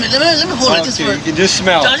on, just let me hold it. Just for... You can just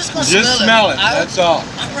smell it. I'm just gonna smell it. That's all.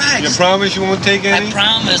 All right. You promise you won't take any? I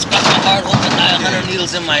promise. Cross my heart, hope and eye, 100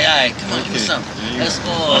 needles in my eye. Come on, give me some. Let's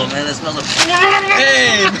go, man. That smells like...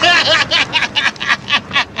 Hey!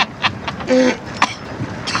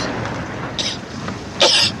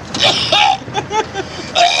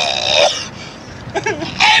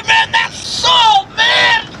 Hey, man, that's salt,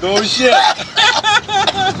 man! No shit.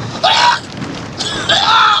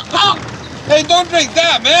 Hey, don't drink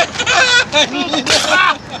that, man.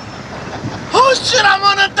 Oh, shit, I'm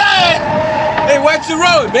gonna die! Hey, watch the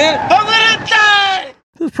road, man. I'm gonna die!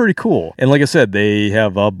 This is pretty cool. And like I said, they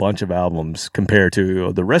have a bunch of albums compared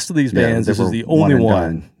to the rest of these bands. This is the only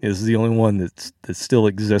one. This is the only one that's still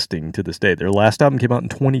existing to this day. Their last album came out in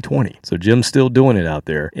 2020. So Jim's still doing it out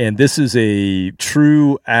there. And this is a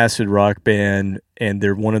true acid rock band. And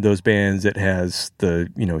they're one of those bands that has the,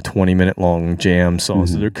 20-minute long jam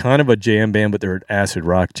songs. So they're kind of a jam band, but they're an acid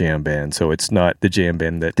rock jam band. So it's not the jam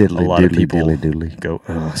band that a lot of people go,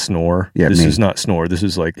 snore. Yeah, this is not snore. This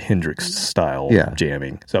is like Hendrix style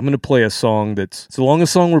jamming. So I'm going to play a song it's the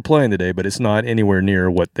longest song we're playing today, but it's not anywhere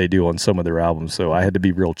near what they do on some of their albums. So I had to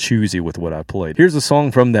be real choosy with what I played. Here's a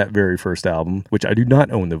song from that very first album, which I do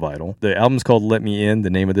not own the vinyl. The album's called Let Me In.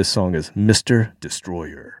 The name of this song is Mr.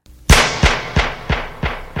 Destroyer.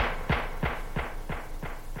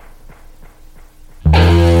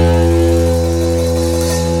 Time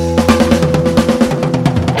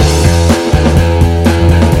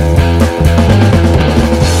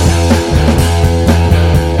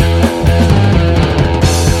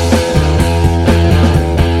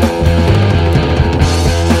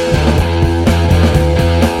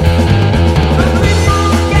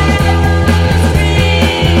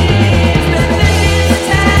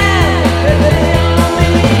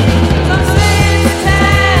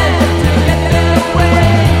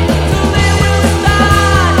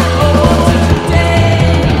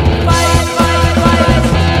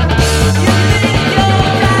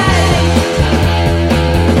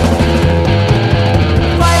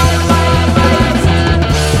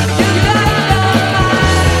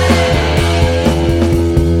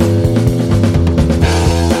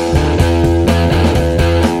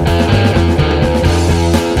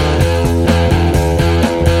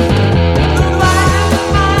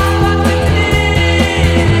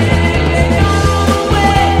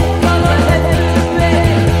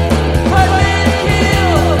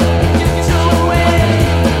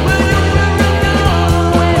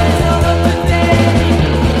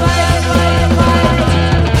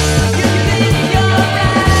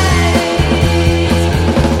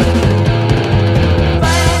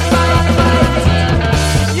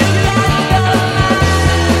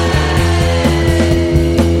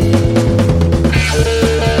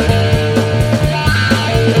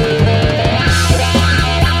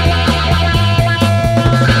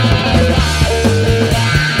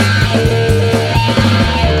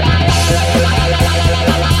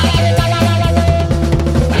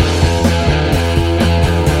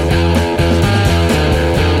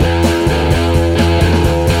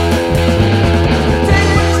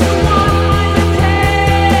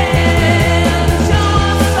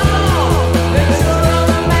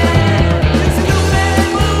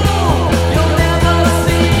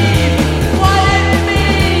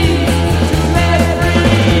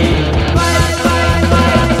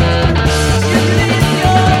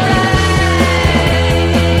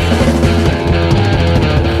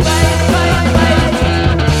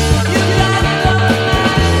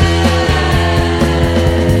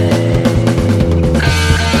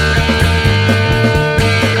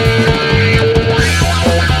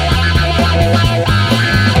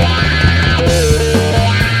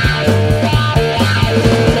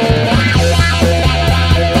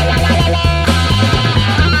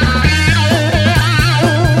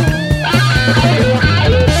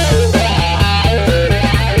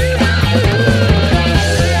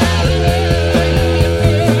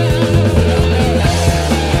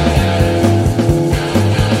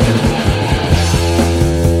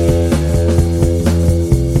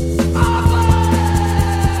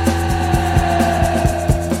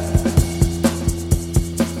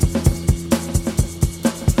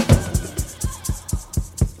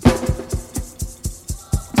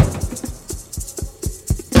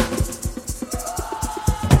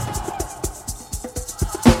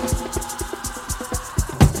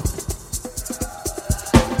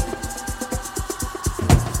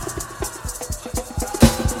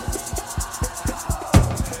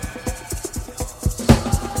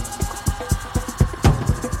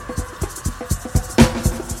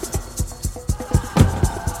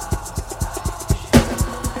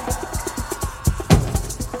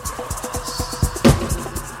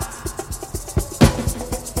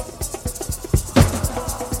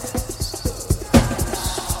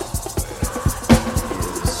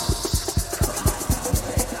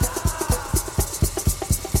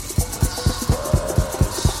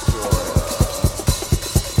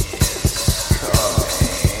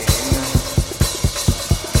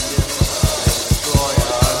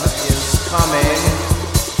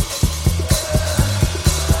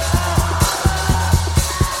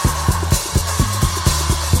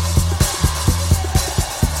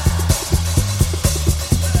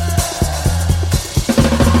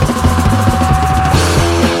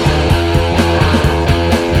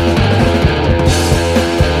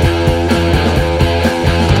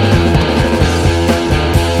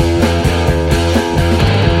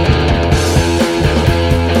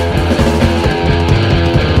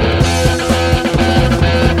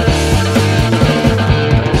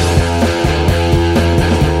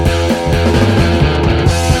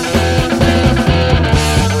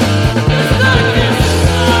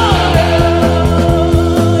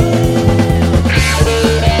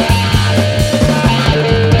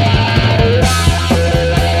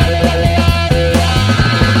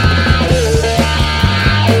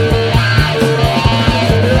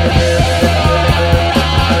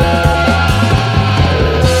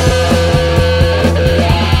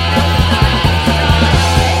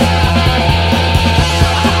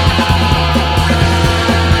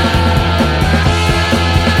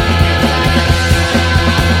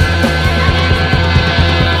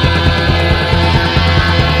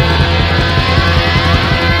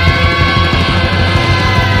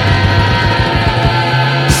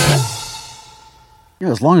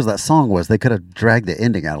as long as that song was, they could have dragged the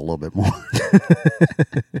ending out a little bit more.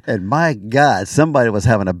 And my God, somebody was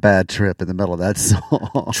having a bad trip in the middle of that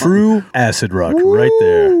song. True acid rock right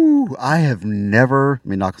there. I have never, let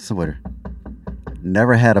me knock on some wood.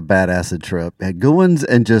 Never had a bad acid trip. Had good ones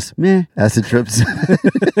and just meh acid trips. It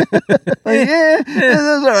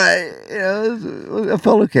was all right. You know, I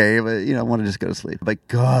felt okay, but I want to just go to sleep. But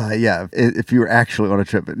God, yeah, if you were actually on a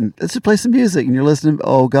trip, and let's just play some music, and you're listening.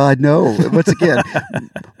 Oh God, no! Once again,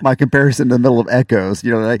 my comparison in the middle of Echoes.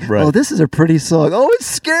 Right. Oh, this is a pretty song. Oh, it's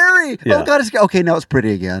scary. Yeah. Oh God, it's scary. Okay, now it's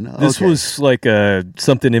pretty again. This was like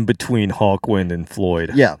something in between Hawkwind and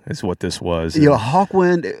Floyd. Yeah, is what this was.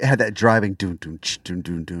 Hawkwind had that driving doom.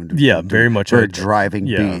 Yeah, very much very driving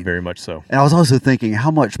beat. Yeah, very much so. And I was also thinking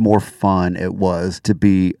how much more fun it was to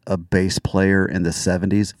be a bass player in the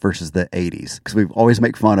 70s versus the 80s. Because we always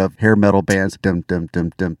make fun of hair metal bands, eighth playing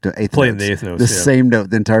notes, the eighth notes, the same note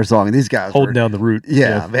the entire song. And these guys holding down the root.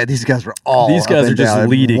 Yeah, man, these guys were all these guys are just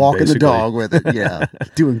leading, walking basically. the dog with it. Yeah,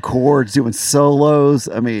 doing chords, doing solos.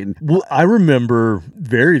 I mean, well, I remember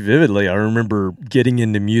very vividly. I remember getting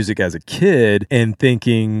into music as a kid and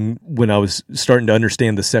thinking when I was starting to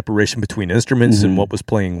understand the separation between instruments and what was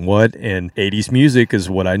playing what, and 80s music is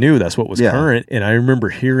what I knew. That's what was current. And I remember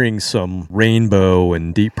hearing some Rainbow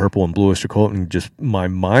and Deep Purple and Blue Oyster Cult, and just my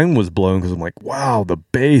mind was blown because I'm like, wow, the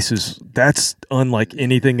bass that's unlike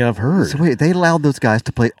anything I've heard. So wait, they allowed those guys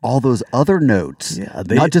to play all those other notes,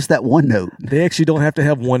 not just that one note. They actually don't have to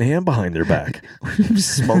have one hand behind their back.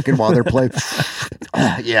 Smoking while they're playing.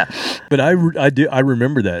 Yeah. But I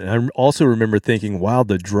remember that. And I also remember thinking, wow,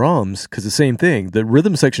 the drums, because the same thing, the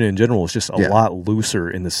rhythm section in general was just a lot looser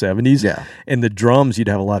in the 70s. Yeah. And the drums, you'd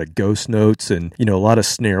have a lot of ghost notes and, a lot of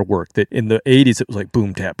snare work that in the 80s, it was like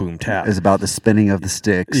boom, tap, boom, tap. It was about the spinning of the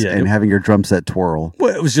sticks and having your drum set twirl.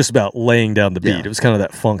 Well, it was just about laying down the beat. Yeah. It was kind of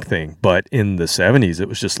that funk thing. But in the 70s, it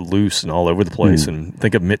was just loose and all over the place. And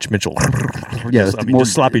think of Mitch Mitchell. Yeah,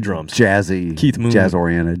 just sloppy drums. Jazzy. Keith Moon.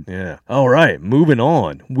 Jazz-oriented. Yeah. All right, moving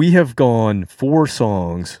on. We have gone 4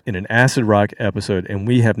 songs in an acid rock episode, and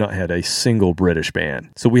we have not had a single British band.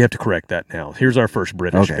 So we have to correct that now. Here's our first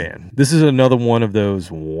British band. This is another one of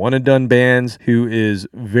those one-and-done bands who is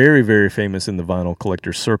very, very famous in the vinyl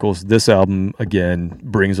collector circles. This album, again,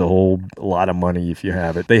 brings a whole lot of money if you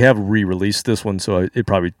have it. They have re-released this one, so it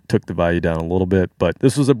probably took the value down a little bit. But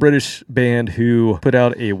this was a British band who put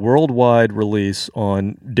out a worldwide release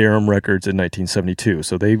on Darum Records in 1972.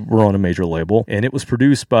 So they were on a major label, and it was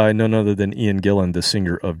produced by none other than Ian Gillan, the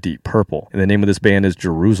singer of Deep Purple. And the name of this band is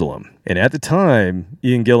Jerusalem. And at the time,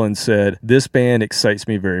 Ian Gillan said, "This band excites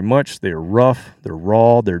me very much. They're rough, they're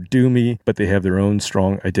raw, they're doomy, but they have their own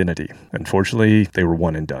strong identity." Unfortunately, they were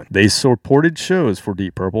one and done. They supported shows for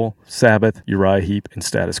Deep Purple, Sabbath, Uriah Heep, and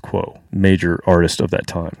Status Quo, major artists of that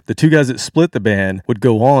time. The 2 guys that split the band would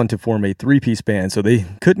go on to form a 3-piece band, so they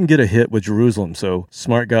couldn't get a hit with Jerusalem. So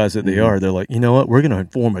smart guys that they are, they're like, you know what? We're going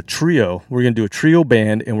to form a trio. We're going to do a trio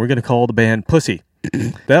band, and we're going to call the band Pussy.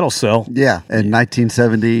 That'll sell. Yeah, in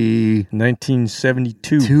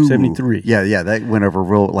 1972, 73. Yeah, that went over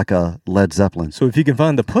real like a Led Zeppelin. So if you can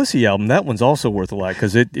find the Pussy album, that one's also worth a lot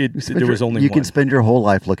because there was only one. You can spend your whole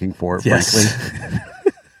life looking for it, frankly.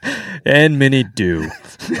 And many do.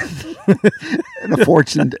 And a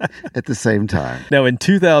fortune at the same time. Now, in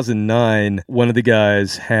 2009, one of the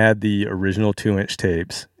guys had the original 2-inch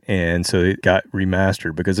tapes. And so it got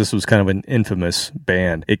remastered because this was kind of an infamous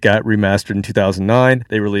band. It got remastered in 2009.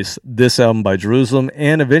 They released this album by Jerusalem,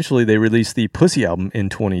 and eventually they released the Pussy album in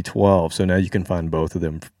 2012. So now you can find both of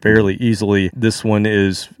them fairly easily. This one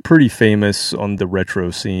is pretty famous on the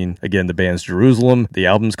retro scene. Again, the band's Jerusalem. The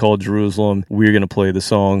album's called Jerusalem. We're going to play the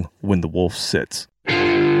song When the Wolf Sits.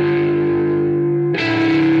 When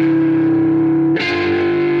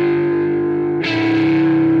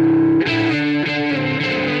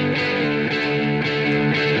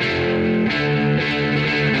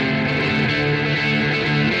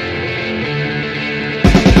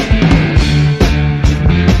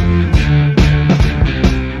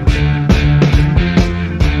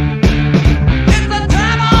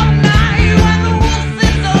the wolf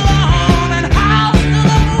sits alone and howls to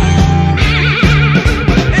the moon.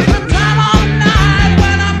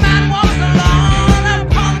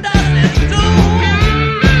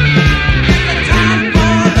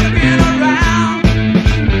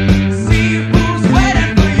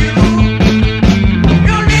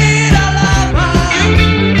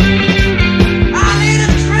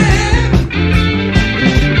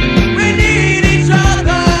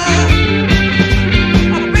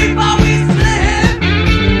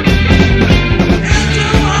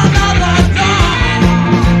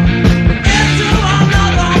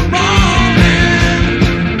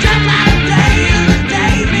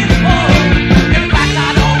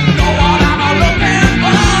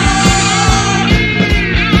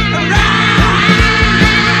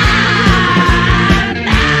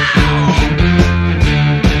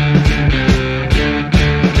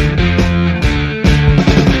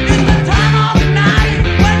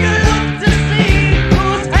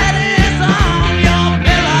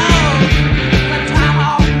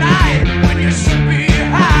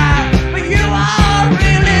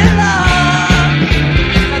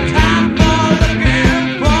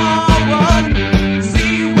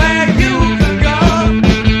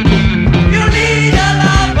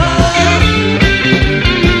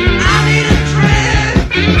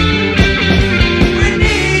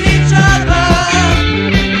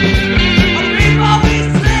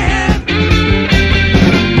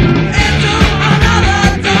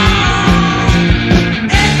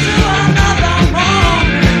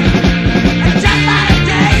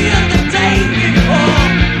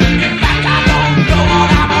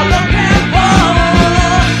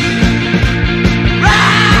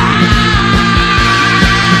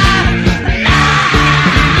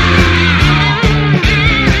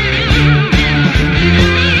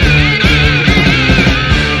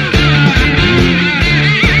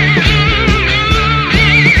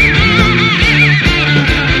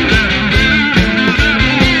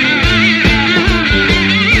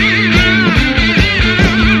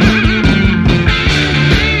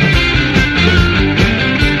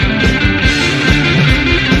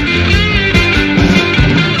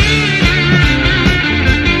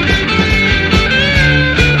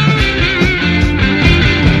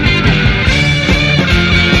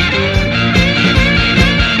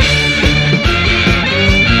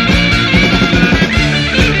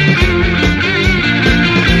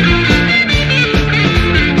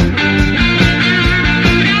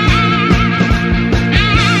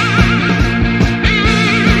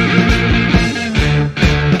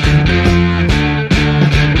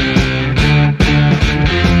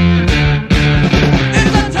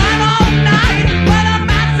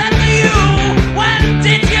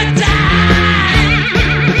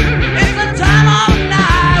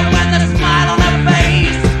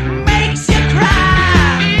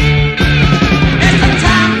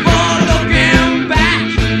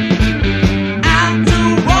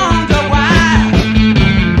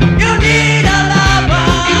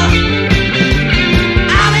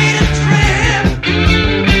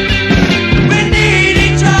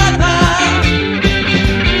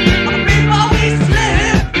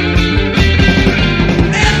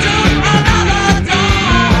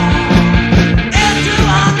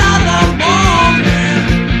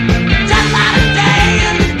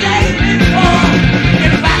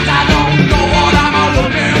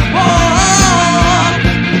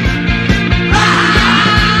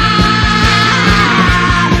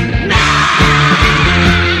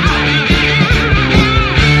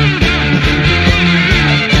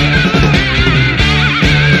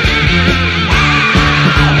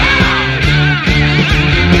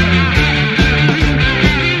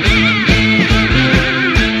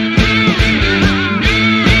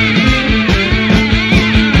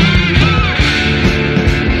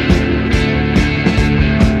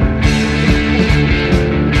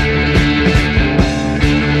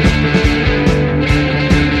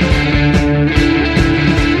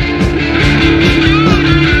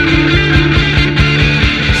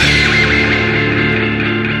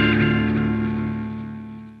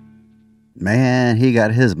 man, he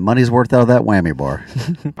got his money's worth out of that whammy bar.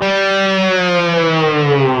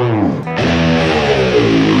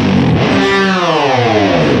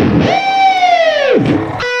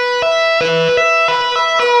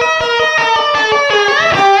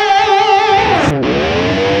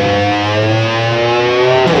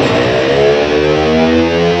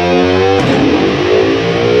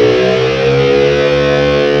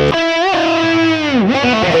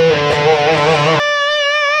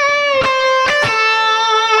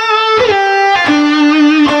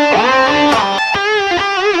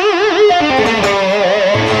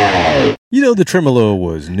 You know, the tremolo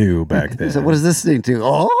was new back then. So what does this thing do?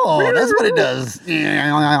 Oh, that's what it does.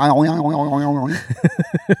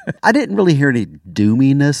 I didn't really hear any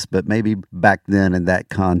doominess, but maybe back then in that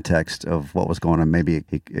context of what was going on, maybe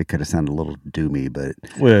it could have sounded a little doomy. But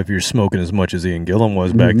well, if you're smoking as much as Ian Gillan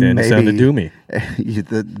was back then, it sounded doomy.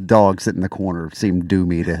 The dog sitting in the corner seemed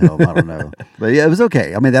doomy to him. I don't know, but yeah, it was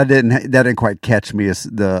okay. I mean, that didn't quite catch me as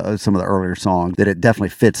some of the earlier songs. That it definitely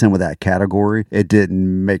fits in with that category. It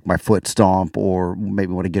didn't make my foot stomp or make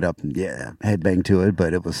me want to get up and headbang to it,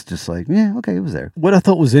 but it was just like, yeah, okay, it was there. What I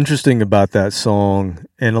thought was interesting about that song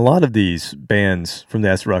and a lot of these bands from the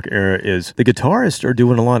acid rock era is the guitarists are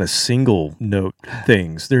doing a lot of single note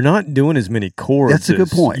things. They're not doing as many chords. That's a good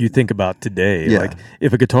point. You think about today. Yeah. Like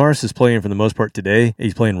if a guitarist is playing for the most part today,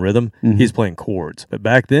 he's playing rhythm, he's playing chords. But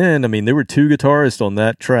back then, I mean, there were two guitarists on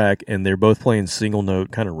that track and they're both playing single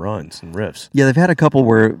note kind of runs and riffs. Yeah, they've had a couple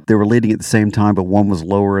where they were leading at the same time, but one was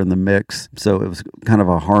lower in the mix. So it was kind of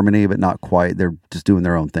a harmony, but not quite. They're just doing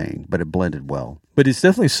their own thing, but it blended well. But it's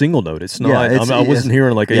definitely single note. It's not. Yeah, I wasn't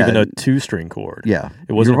hearing like even a 2-string chord. Yeah,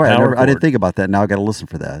 it wasn't You're right. a power chord. I didn't think about that. Now I got to listen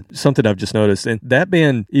for that. Something I've just noticed, and that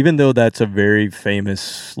band, even though that's a very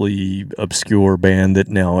famously obscure band that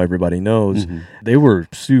now everybody knows, they were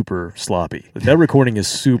super sloppy. That recording is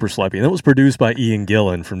super sloppy, and that was produced by Ian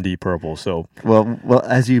Gillan from Deep Purple. So, well,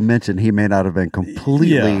 as you mentioned, he may not have been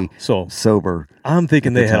completely sober. I'm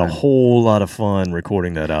thinking they had a whole lot of fun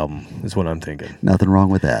recording that album. Is what I'm thinking. Nothing wrong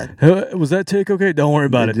with that. Was that take okay? Don't worry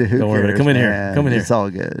about it. Don't worry about it. Come in here. Come in here. It's all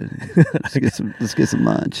good. Let's get some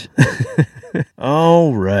lunch.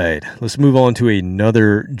 All right. Let's move on to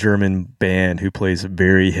another German band who plays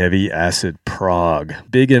very heavy acid prog.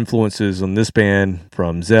 Big influences on this band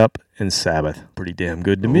from Zepp and Sabbath. Pretty damn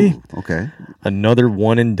good to me. Okay. Another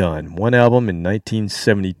one and done. One album in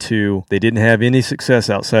 1972. They didn't have any success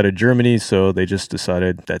outside of Germany, so they just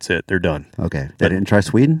decided that's it. They're done. Okay. They didn't try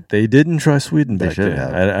Sweden? They didn't try Sweden back then.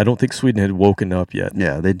 I don't think Sweden had woken up yet.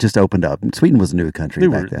 Yeah, they just opened up. Sweden was a new country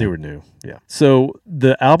back then. They were new, yeah. So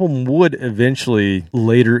the album would eventually,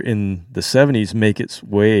 later in the 70s, make its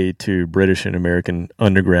way to British and American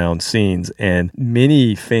underground scenes, and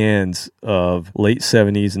many fans of late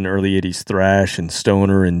 70s and early 80s thrash and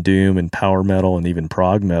stoner and doom and power metal and even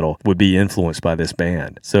prog metal would be influenced by this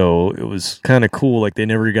band. So it was kind of cool. Like they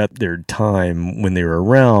never got their time when they were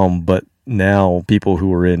around, but now people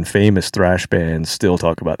who are in famous thrash bands still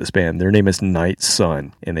talk about this band. Their name is Night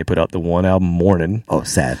Sun, and they put out the one album, Morning. Oh,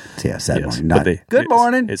 sad. Yeah, sad yes, morning. Good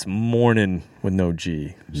morning. It's Morning with no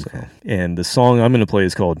G. So. Okay. And the song I'm going to play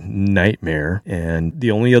is called Nightmare. And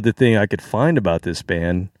the only other thing I could find about this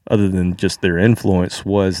band, other than just their influence,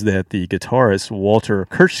 was that the guitarist Walter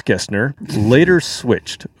Kirchgessner later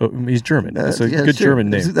switched. He's German. That's a good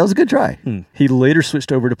German name. That was a good try. He later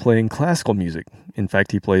switched over to playing classical music. In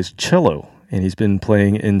fact, he plays cello, and he's been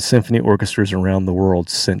playing in symphony orchestras around the world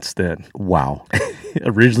since then. Wow.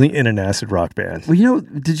 Originally in an acid rock band. Well,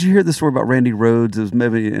 did you hear the story about Randy Rhoads? It was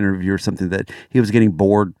maybe an interview or something that he was getting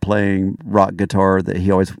bored playing rock guitar, that he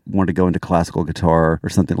always wanted to go into classical guitar or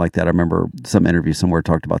something like that. I remember some interview somewhere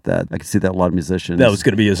talked about that. I could see that a lot of musicians. That was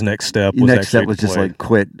going to be his next step. Next step was just like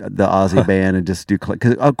quit the Ozzy band and just do,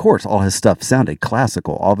 because of course all his stuff sounded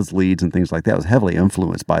classical. All of his leads and things like that was heavily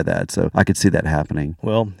influenced by that. So I could see that happening.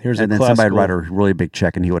 Well, and then somebody would write a really big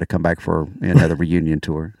check and he would have come back for another reunion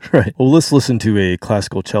tour. Right. Well, let's listen to a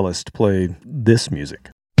classical cellist play this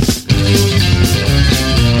music.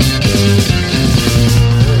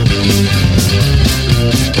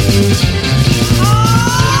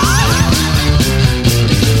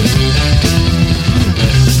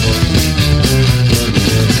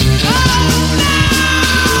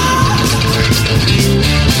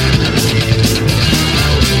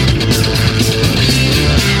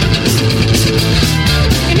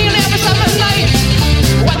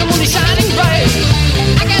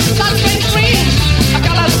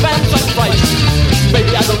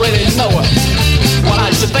 Baby, I don't really know what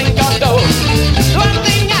I should think or do. The one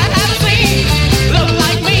thing I have seen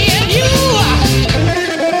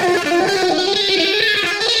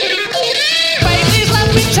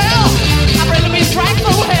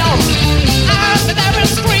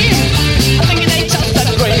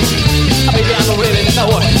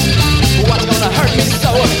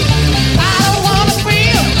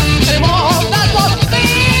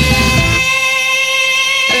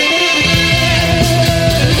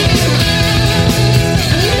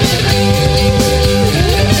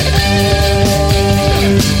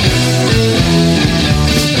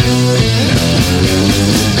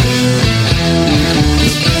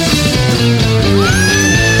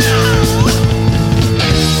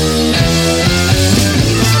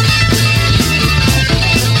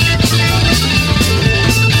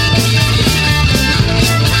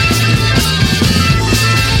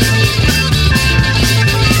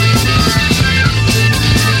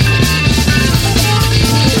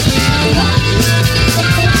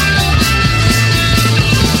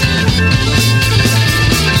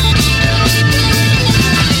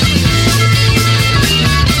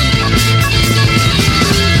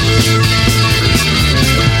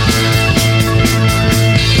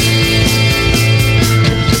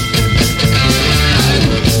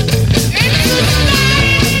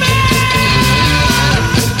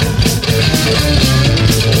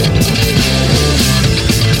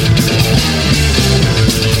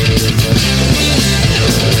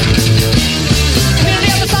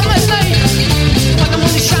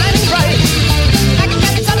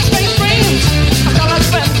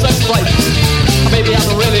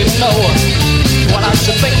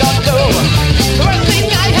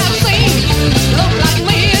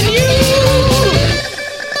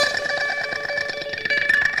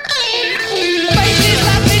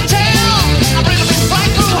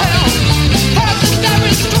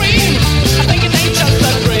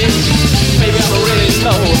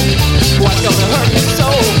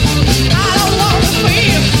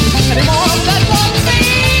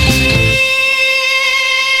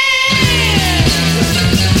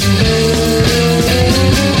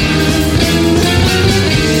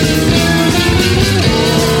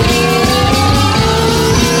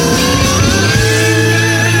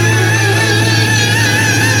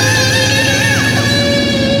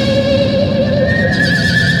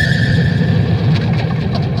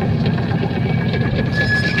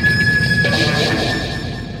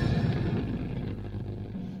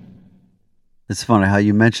It's funny how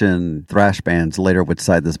you mentioned thrash bands later would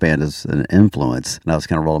cite this band as an influence. And I was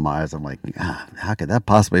kind of rolling my eyes. I'm like, how could that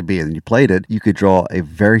possibly be? And you played it. You could draw a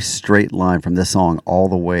very straight line from this song all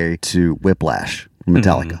the way to Whiplash.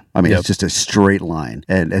 Metallica. Mm-hmm. I mean, It's just a straight line,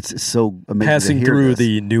 and it's so amazing. Passing through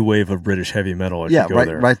the new wave of British heavy metal. As you go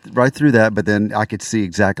there. right through that. But then I could see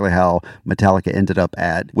exactly how Metallica ended up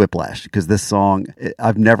at Whiplash, because this song,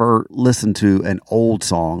 I've never listened to an old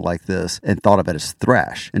song like this and thought of it as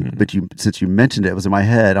thrash. And but since you mentioned it was in my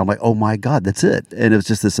head, I'm like, oh my God, that's it. And it was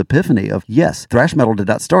just this epiphany of, yes, thrash metal did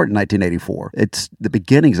not start in 1984. It's the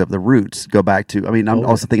beginnings of the roots go back to. I mean, I'm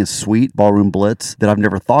also thinking Sweet, Ballroom Blitz, that I've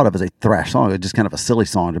never thought of as a thrash song. It's just kind of a silly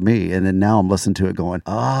song to me, and then now I'm listening to it going,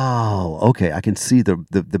 oh, okay, I can see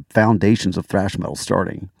the foundations of thrash metal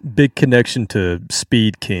starting. Big connection to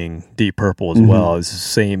Speed King, Deep Purple as well. It's the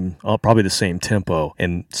same, probably the same tempo,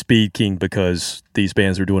 and Speed King because these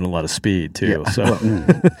bands were doing a lot of speed too, so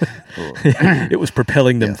it was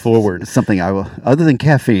propelling them forward. Something I will, other than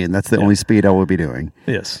caffeine, that's the only speed I will be doing.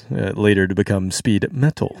 Yes, later to become speed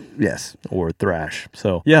metal. Yes, or thrash.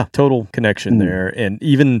 So yeah, total connection there, and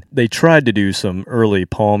even they tried to do some early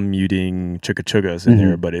palm muting chugga chuggas in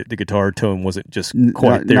there, but the guitar tone wasn't just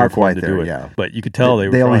quite there not for quite them to there, do it. yeah. But you could tell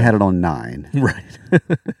they only had it on 9. Right.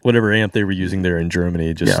 Whatever amp they were using there in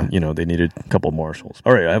Germany, they needed a couple Marshalls.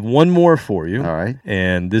 All right, I have one more for you. All right.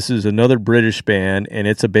 And this is another British band, and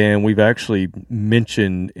it's a band we've actually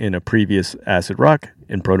mentioned in a previous Acid Rock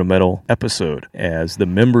and Proto Metal episode, as the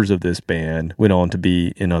members of this band went on to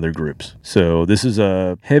be in other groups. So this is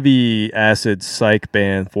a heavy acid psych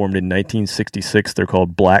band formed in 1966. They're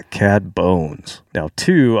called Black Cat Bones. Now, I'm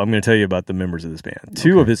going to tell you about the members of this band.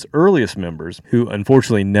 Two of its earliest members, who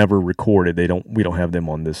unfortunately never recorded, we don't have them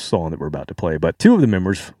on this song that we're about to play, but two of the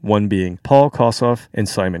members, one being Paul Kossoff and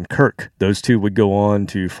Simon Kirk. Those two would go on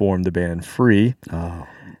to form the band Free. Oh.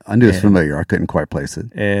 I knew it was familiar. I couldn't quite place it.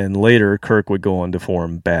 And later, Kirk would go on to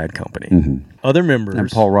form Bad Company. Mm-hmm. Other members... And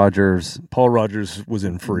Paul Rogers was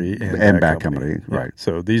in Free and Bad Company. Right. Yeah.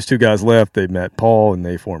 So these two guys left. They met Paul, and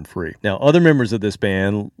they formed Free. Now, other members of this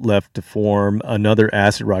band left to form another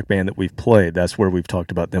acid rock band that we've played. That's where we've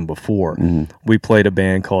talked about them before. Mm-hmm. We played a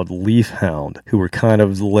band called Leaf Hound, who were kind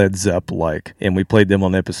of Led Zepp-like, and we played them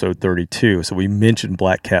on episode 32. So we mentioned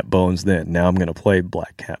Black Cat Bones then. Now I'm going to play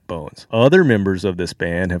Black Cat Bones. Other members of this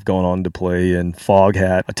band have gone on to play in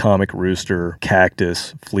Foghat, Atomic Rooster,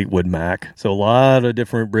 Cactus, Fleetwood Mac. So a lot of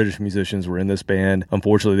different British musicians were in this band.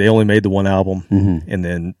 Unfortunately, they only made the one album, and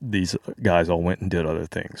then these guys all went and did other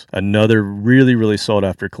things. Another really, really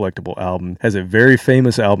sought-after collectible album has a very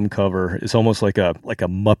famous album cover. It's almost like a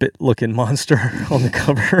Muppet-looking monster on the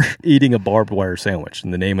cover eating a barbed wire sandwich,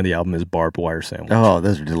 and the name of the album is Barbed Wire Sandwich. Oh,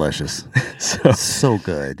 those are delicious. so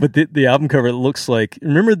good. But the album cover looks like,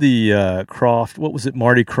 remember the Croft, what was it,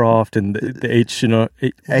 Marty Croft and the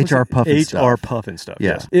H.R. Puffin stuff.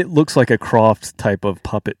 Yes. It looks like a Croft type of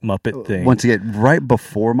Muppet thing. Once again, right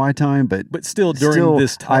before my time, but still during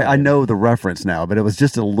this time. I know the reference now, but it was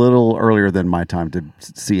just a little earlier than my time to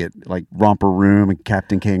see it, like Romper Room and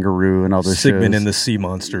Captain Kangaroo and all those Sigmund shows. and the Sea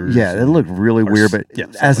Monsters. Yeah, it looked really weird, but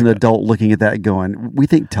as an adult looking at that going, we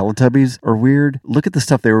think Teletubbies are weird. Look at the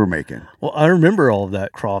stuff they were making. Well, I remember all of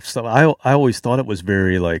that Croft stuff. I always thought it was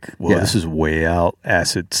very like, this is way out acid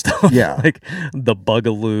acid stuff. Yeah. Like the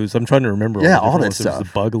Bugaloos. I'm trying to remember. Yeah, all all the that different ones.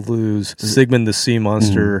 stuff. The Bugaloos, Sigmund the Sea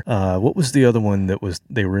Monster. What was the other one that was,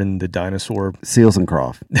 they were in the dinosaur? Seals and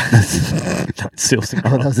Croft. Not Seals and Oh,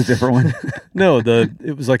 Croft. that was a different one. No,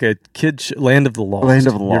 it was like a kid Land of the Lost. Land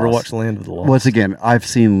of the You ever Lost. watched Land of the Lost? Once again, I've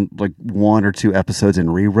seen like 1 or 2 episodes in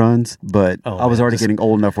reruns, but I was already getting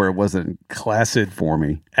old enough where it wasn't classic for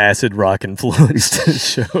me. Acid rock influenced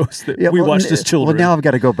shows that we watched as children. Well, now I've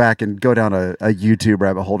got to go back and go down a YouTube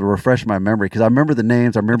rabbit hole to refresh my memory because I remember the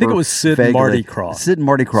names. I remember. think it was Sid and Marty Krofft. Sid and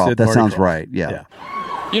Marty Krofft. Sid That Marty sounds Krofft. right. Yeah.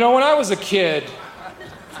 You know, when I was a kid,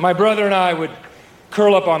 my brother and I would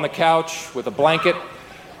curl up on the couch with a blanket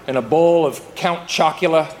and a bowl of Count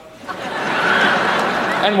Chocula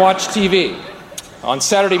and watch TV. On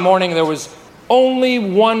Saturday morning, there was only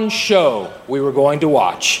one show we were going to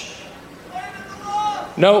watch.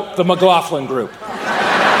 No, the McLaughlin Group.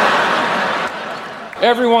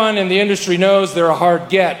 Everyone in the industry knows they're a hard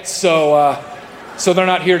get, so they're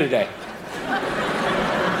not here today.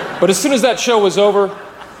 But as soon as that show was over,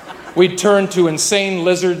 we'd turn to insane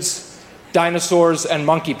lizards, dinosaurs, and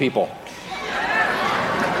monkey people.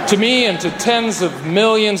 To me and to tens of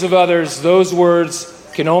millions of others, those words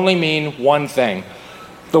can only mean one thing: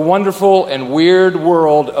 the wonderful and weird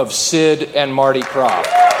world of Sid and Marty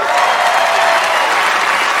Krofft.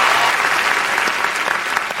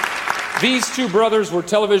 These two brothers were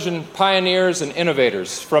television pioneers and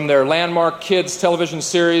innovators. From their landmark kids television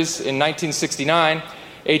series in 1969,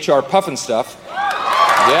 H.R. Pufnstuf,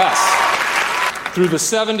 yes, through the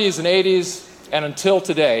 70s and 80s and until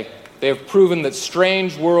today, they have proven that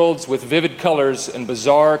strange worlds with vivid colors and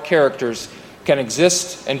bizarre characters can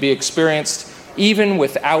exist and be experienced even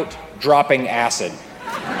without dropping acid.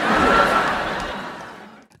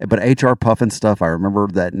 But H.R. Pufnstuf, I remember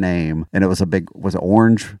that name, and it was was it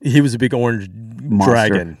orange? He was a big orange monster.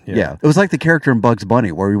 dragon. Yeah. It was like the character in Bugs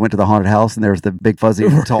Bunny, where we went to the haunted house and there was the big fuzzy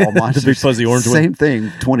tall monster. The big fuzzy orange one. Same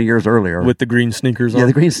thing 20 years earlier. With the green sneakers on. Yeah,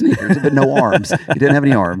 the green sneakers, but no arms. He didn't have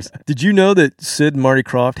any arms. Did you know that Sid and Marty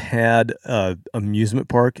Krofft had an amusement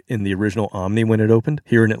park in the original Omni when it opened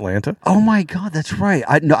here in Atlanta? Oh my God, that's right.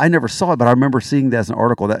 I never saw it, but I remember seeing that as an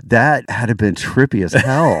article. That had to have been trippy as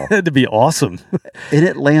hell. It had to be awesome. In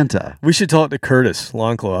Atlanta. We should talk to Curtis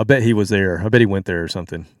Longclaw. I bet he was there. I bet he went there or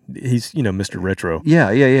something. He's, Mr. Retro. Yeah.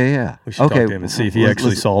 We should talk to him and see if he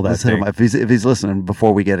actually saw that thing. If he's listening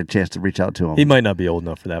before we get a chance to reach out to him. He might not be old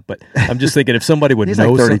enough for that, but I'm just thinking if somebody would He's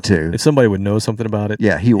know like 32. if somebody would know something about it,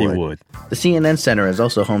 yeah, he would. The CNN Center is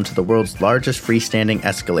also home to the world's largest freestanding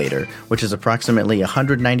escalator, which is approximately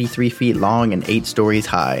 193 feet long and 8 stories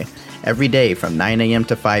high. Every day from 9 a.m.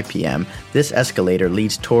 to 5 p.m., this escalator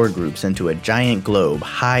leads tour groups into a giant globe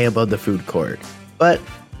high above the food court. But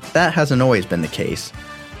that hasn't always been the case.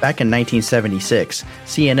 Back in 1976,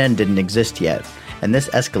 CNN didn't exist yet, and this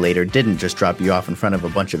escalator didn't just drop you off in front of a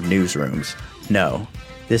bunch of newsrooms. No,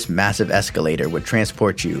 this massive escalator would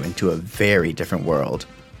transport you into a very different world.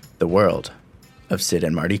 The world of Sid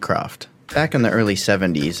and Marty Krofft. Back in the early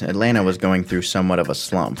 70s, Atlanta was going through somewhat of a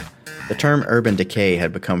slump. The term urban decay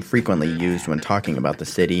had become frequently used when talking about the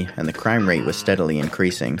city, and the crime rate was steadily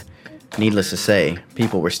increasing. Needless to say,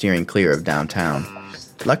 people were steering clear of downtown.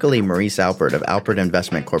 Luckily, Maurice Alpert of Alpert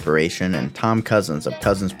Investment Corporation and Tom Cousins of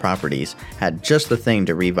Cousins Properties had just the thing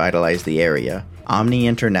to revitalize the area: Omni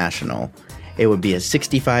International. It would be a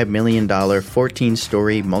 $65 million,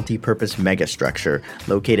 14-story, multi-purpose megastructure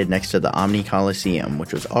located next to the Omni Coliseum,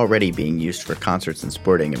 which was already being used for concerts and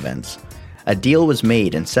sporting events. A deal was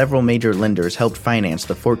made and several major lenders helped finance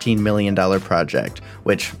the $14 million project,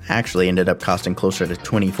 which actually ended up costing closer to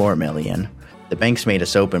 $24 million. The banks made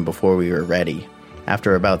us open before we were ready.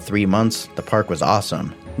 After about 3 months, the park was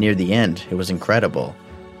awesome. Near the end, it was incredible.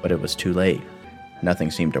 But it was too late.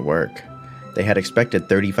 Nothing seemed to work. They had expected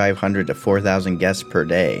 3,500 to 4,000 guests per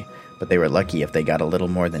day, but they were lucky if they got a little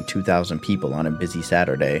more than 2,000 people on a busy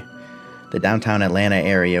Saturday. The downtown Atlanta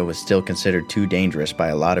area was still considered too dangerous by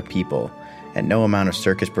a lot of people, and no amount of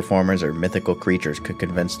circus performers or mythical creatures could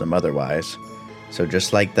convince them otherwise. So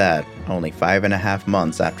just like that, only 5.5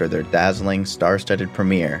 months after their dazzling, star-studded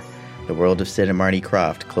premiere, the world of Sid and Marty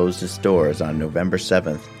Krofft closed its doors on November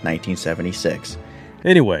 7th, 1976.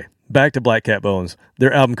 Anyway, back to Black Cat Bones.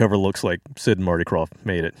 Their album cover looks like Sid and Marty Krofft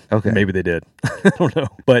made it. Okay. Maybe they did. I don't know.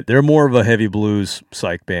 But they're more of a heavy blues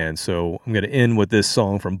psych band, so I'm going to end with this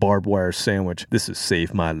song from Barbed Wire Sandwich. This is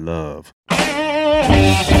Save My Love.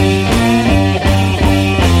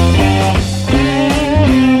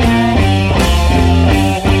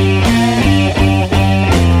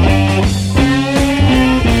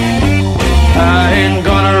 I ain't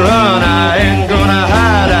gonna run, I ain't gonna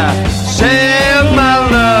hide, I save my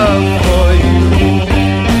love for you.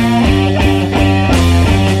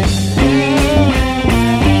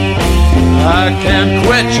 I can't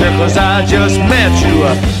quit you 'cause I just met you.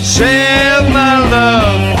 Save my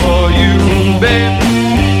love for you, babe.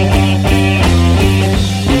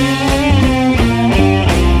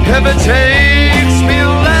 If it takes me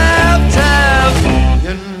a lifetime,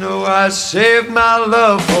 you know I save my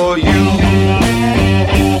love for you.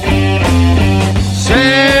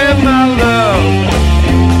 Save my love,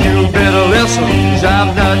 you better listen, 'cause I'm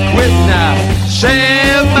not quitting now.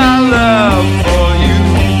 Save my love for you.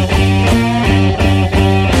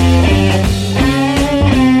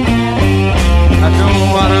 I don't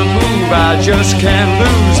wanna move, I just can't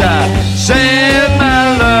lose. I save my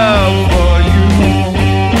love for you.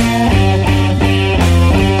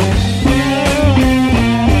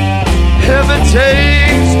 If it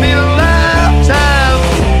takes me a lifetime,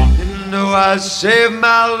 you know I save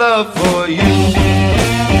my love for you.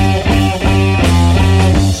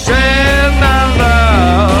 Save my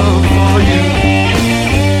love for you.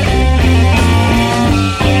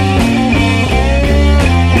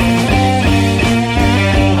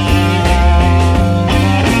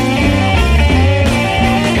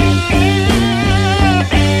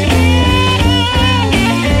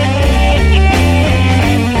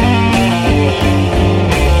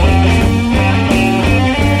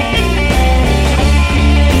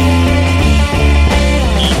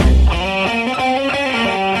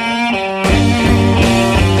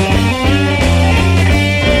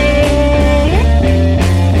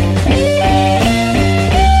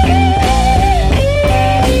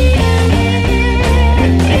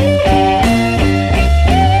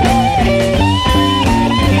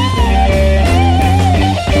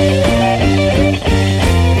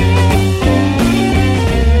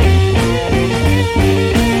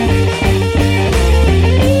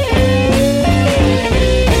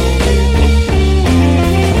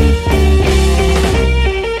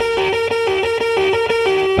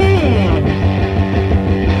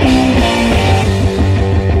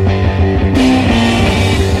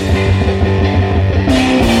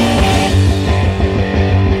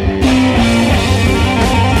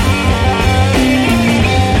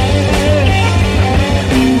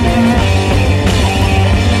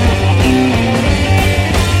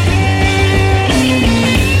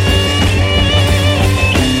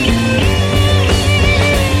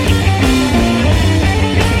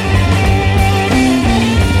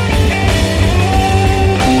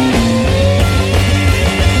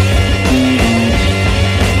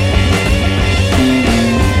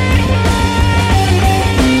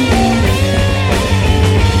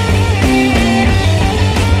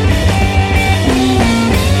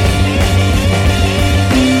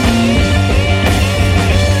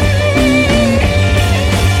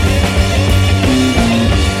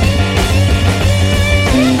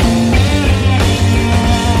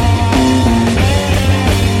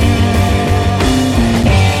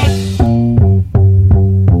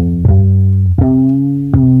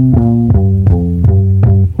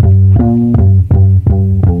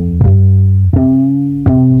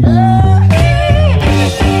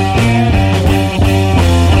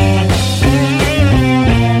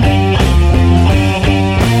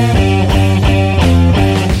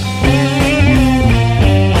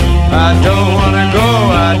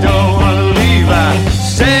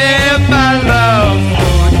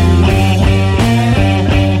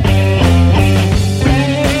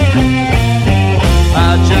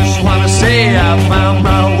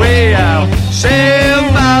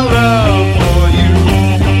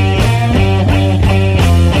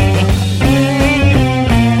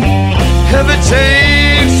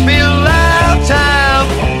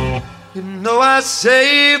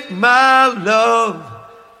 Save my love,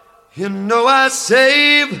 you know I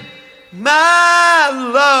save my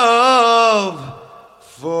love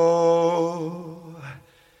for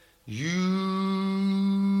you.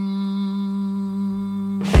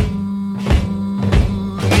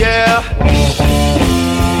 Yeah.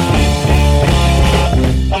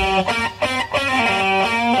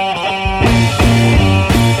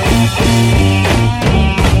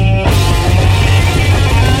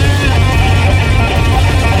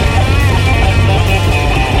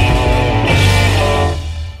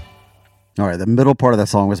 All right, the middle part of that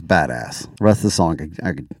song was badass. The rest of the song,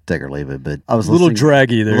 I could take or leave it, but I was a little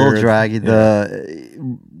draggy there. A little draggy. Yeah.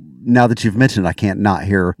 Now that you've mentioned it, I can't not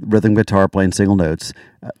hear rhythm guitar playing single notes,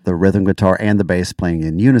 the rhythm guitar and the bass playing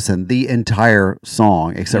in unison the entire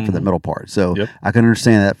song, except for the middle part. So I can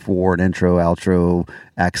understand that for an intro, outro,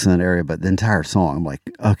 accent area, but the entire song, I'm like,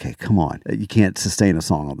 okay, come on. You can't sustain a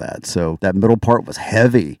song on that. So that middle part was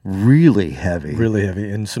heavy, really heavy. Really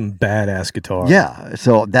heavy, and some badass guitar. Yeah,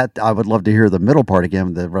 so that I would love to hear the middle part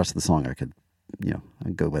again. The rest of the song I could,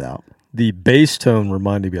 I'd go without. The bass tone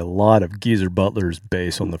reminded me a lot of Geezer Butler's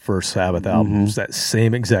bass on the first Sabbath album. It's that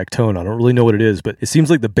same exact tone. I don't really know what it is, but it seems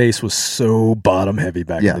like the bass was so bottom heavy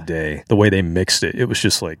back in the day. The way they mixed it, it was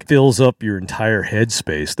just like fills up your entire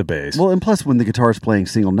headspace, the bass. Well, and plus when the guitar's playing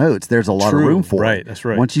single notes, there's a lot of room for it. Right, that's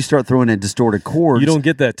right. Once you start throwing in distorted chords, you don't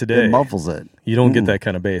get that today. It muffles it. You don't get that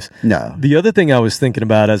kind of bass. No. The other thing I was thinking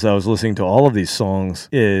about as I was listening to all of these songs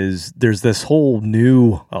is there's this whole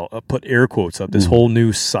new, I'll put air quotes up, this whole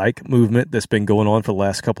new psych movement that's been going on for the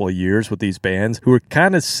last couple of years with these bands who are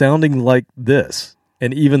kind of sounding like this.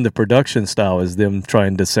 And even the production style is them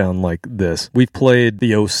trying to sound like this. We've played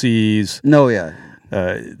the OCs. No, yeah.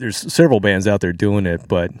 There's several bands out there doing it,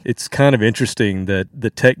 but it's kind of interesting that the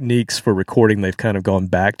techniques for recording, they've kind of gone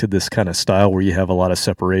back to this kind of style where you have a lot of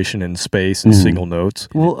separation in space and single notes.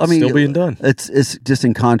 Well, I mean, still being done. It's just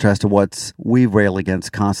in contrast to what we rail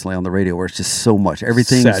against constantly on the radio, where it's just so much.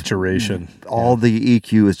 Everything's saturation. All the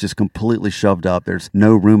EQ is just completely shoved up. There's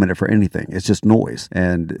no room in it for anything. It's just noise,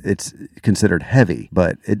 and it's considered heavy,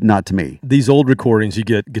 but not to me. These old recordings, you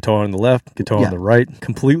get guitar on the left, guitar on the right,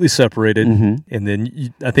 completely separated, and then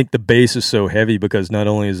I think the bass is so heavy because not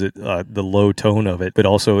only is it the low tone of it, but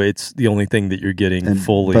also it's the only thing that you're getting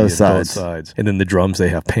fully both in both sides. And then the drums, they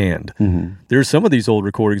have panned. There's some of these old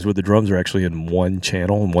recordings where the drums are actually in one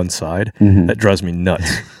channel on one side. That drives me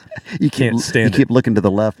nuts. You can't stand it. You keep looking to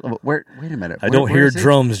the left. Wait a minute. I don't hear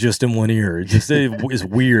drums just in one ear. It just is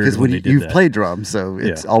weird because when you've played drums, so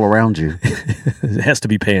it's all around you. It has to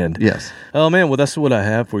be panned. Yes. Oh man, well that's what I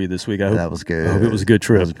have for you this week. I hope that was good. I hope it was a good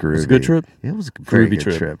trip. It was a good trip. It was a very good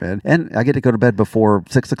trip, man. And I get to go to bed before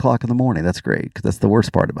 6 o'clock in the morning. That's great because that's the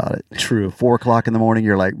worst part about it. True. 4 o'clock in the morning,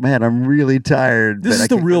 you're like, man, I'm really tired. This is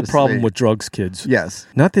the real problem with drugs, kids. Yes.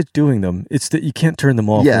 Not that doing them; it's that you can't turn them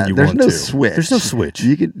off when you want to. There's no switch. There's no switch.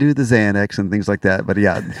 You can do the Xanax and things like that, but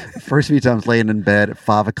first few times laying in bed at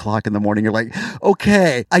 5 o'clock in the morning, you're like,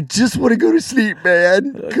 okay, I just want to go to sleep,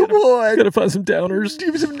 man. Come on. Gotta find some downers.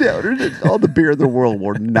 Give me some downers. All the beer in the world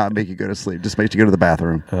will not make you go to sleep. Just makes you go to the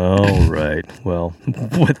bathroom. All right. Well,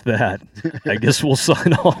 with that, I guess we'll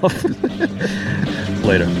sign off.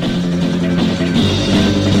 Later.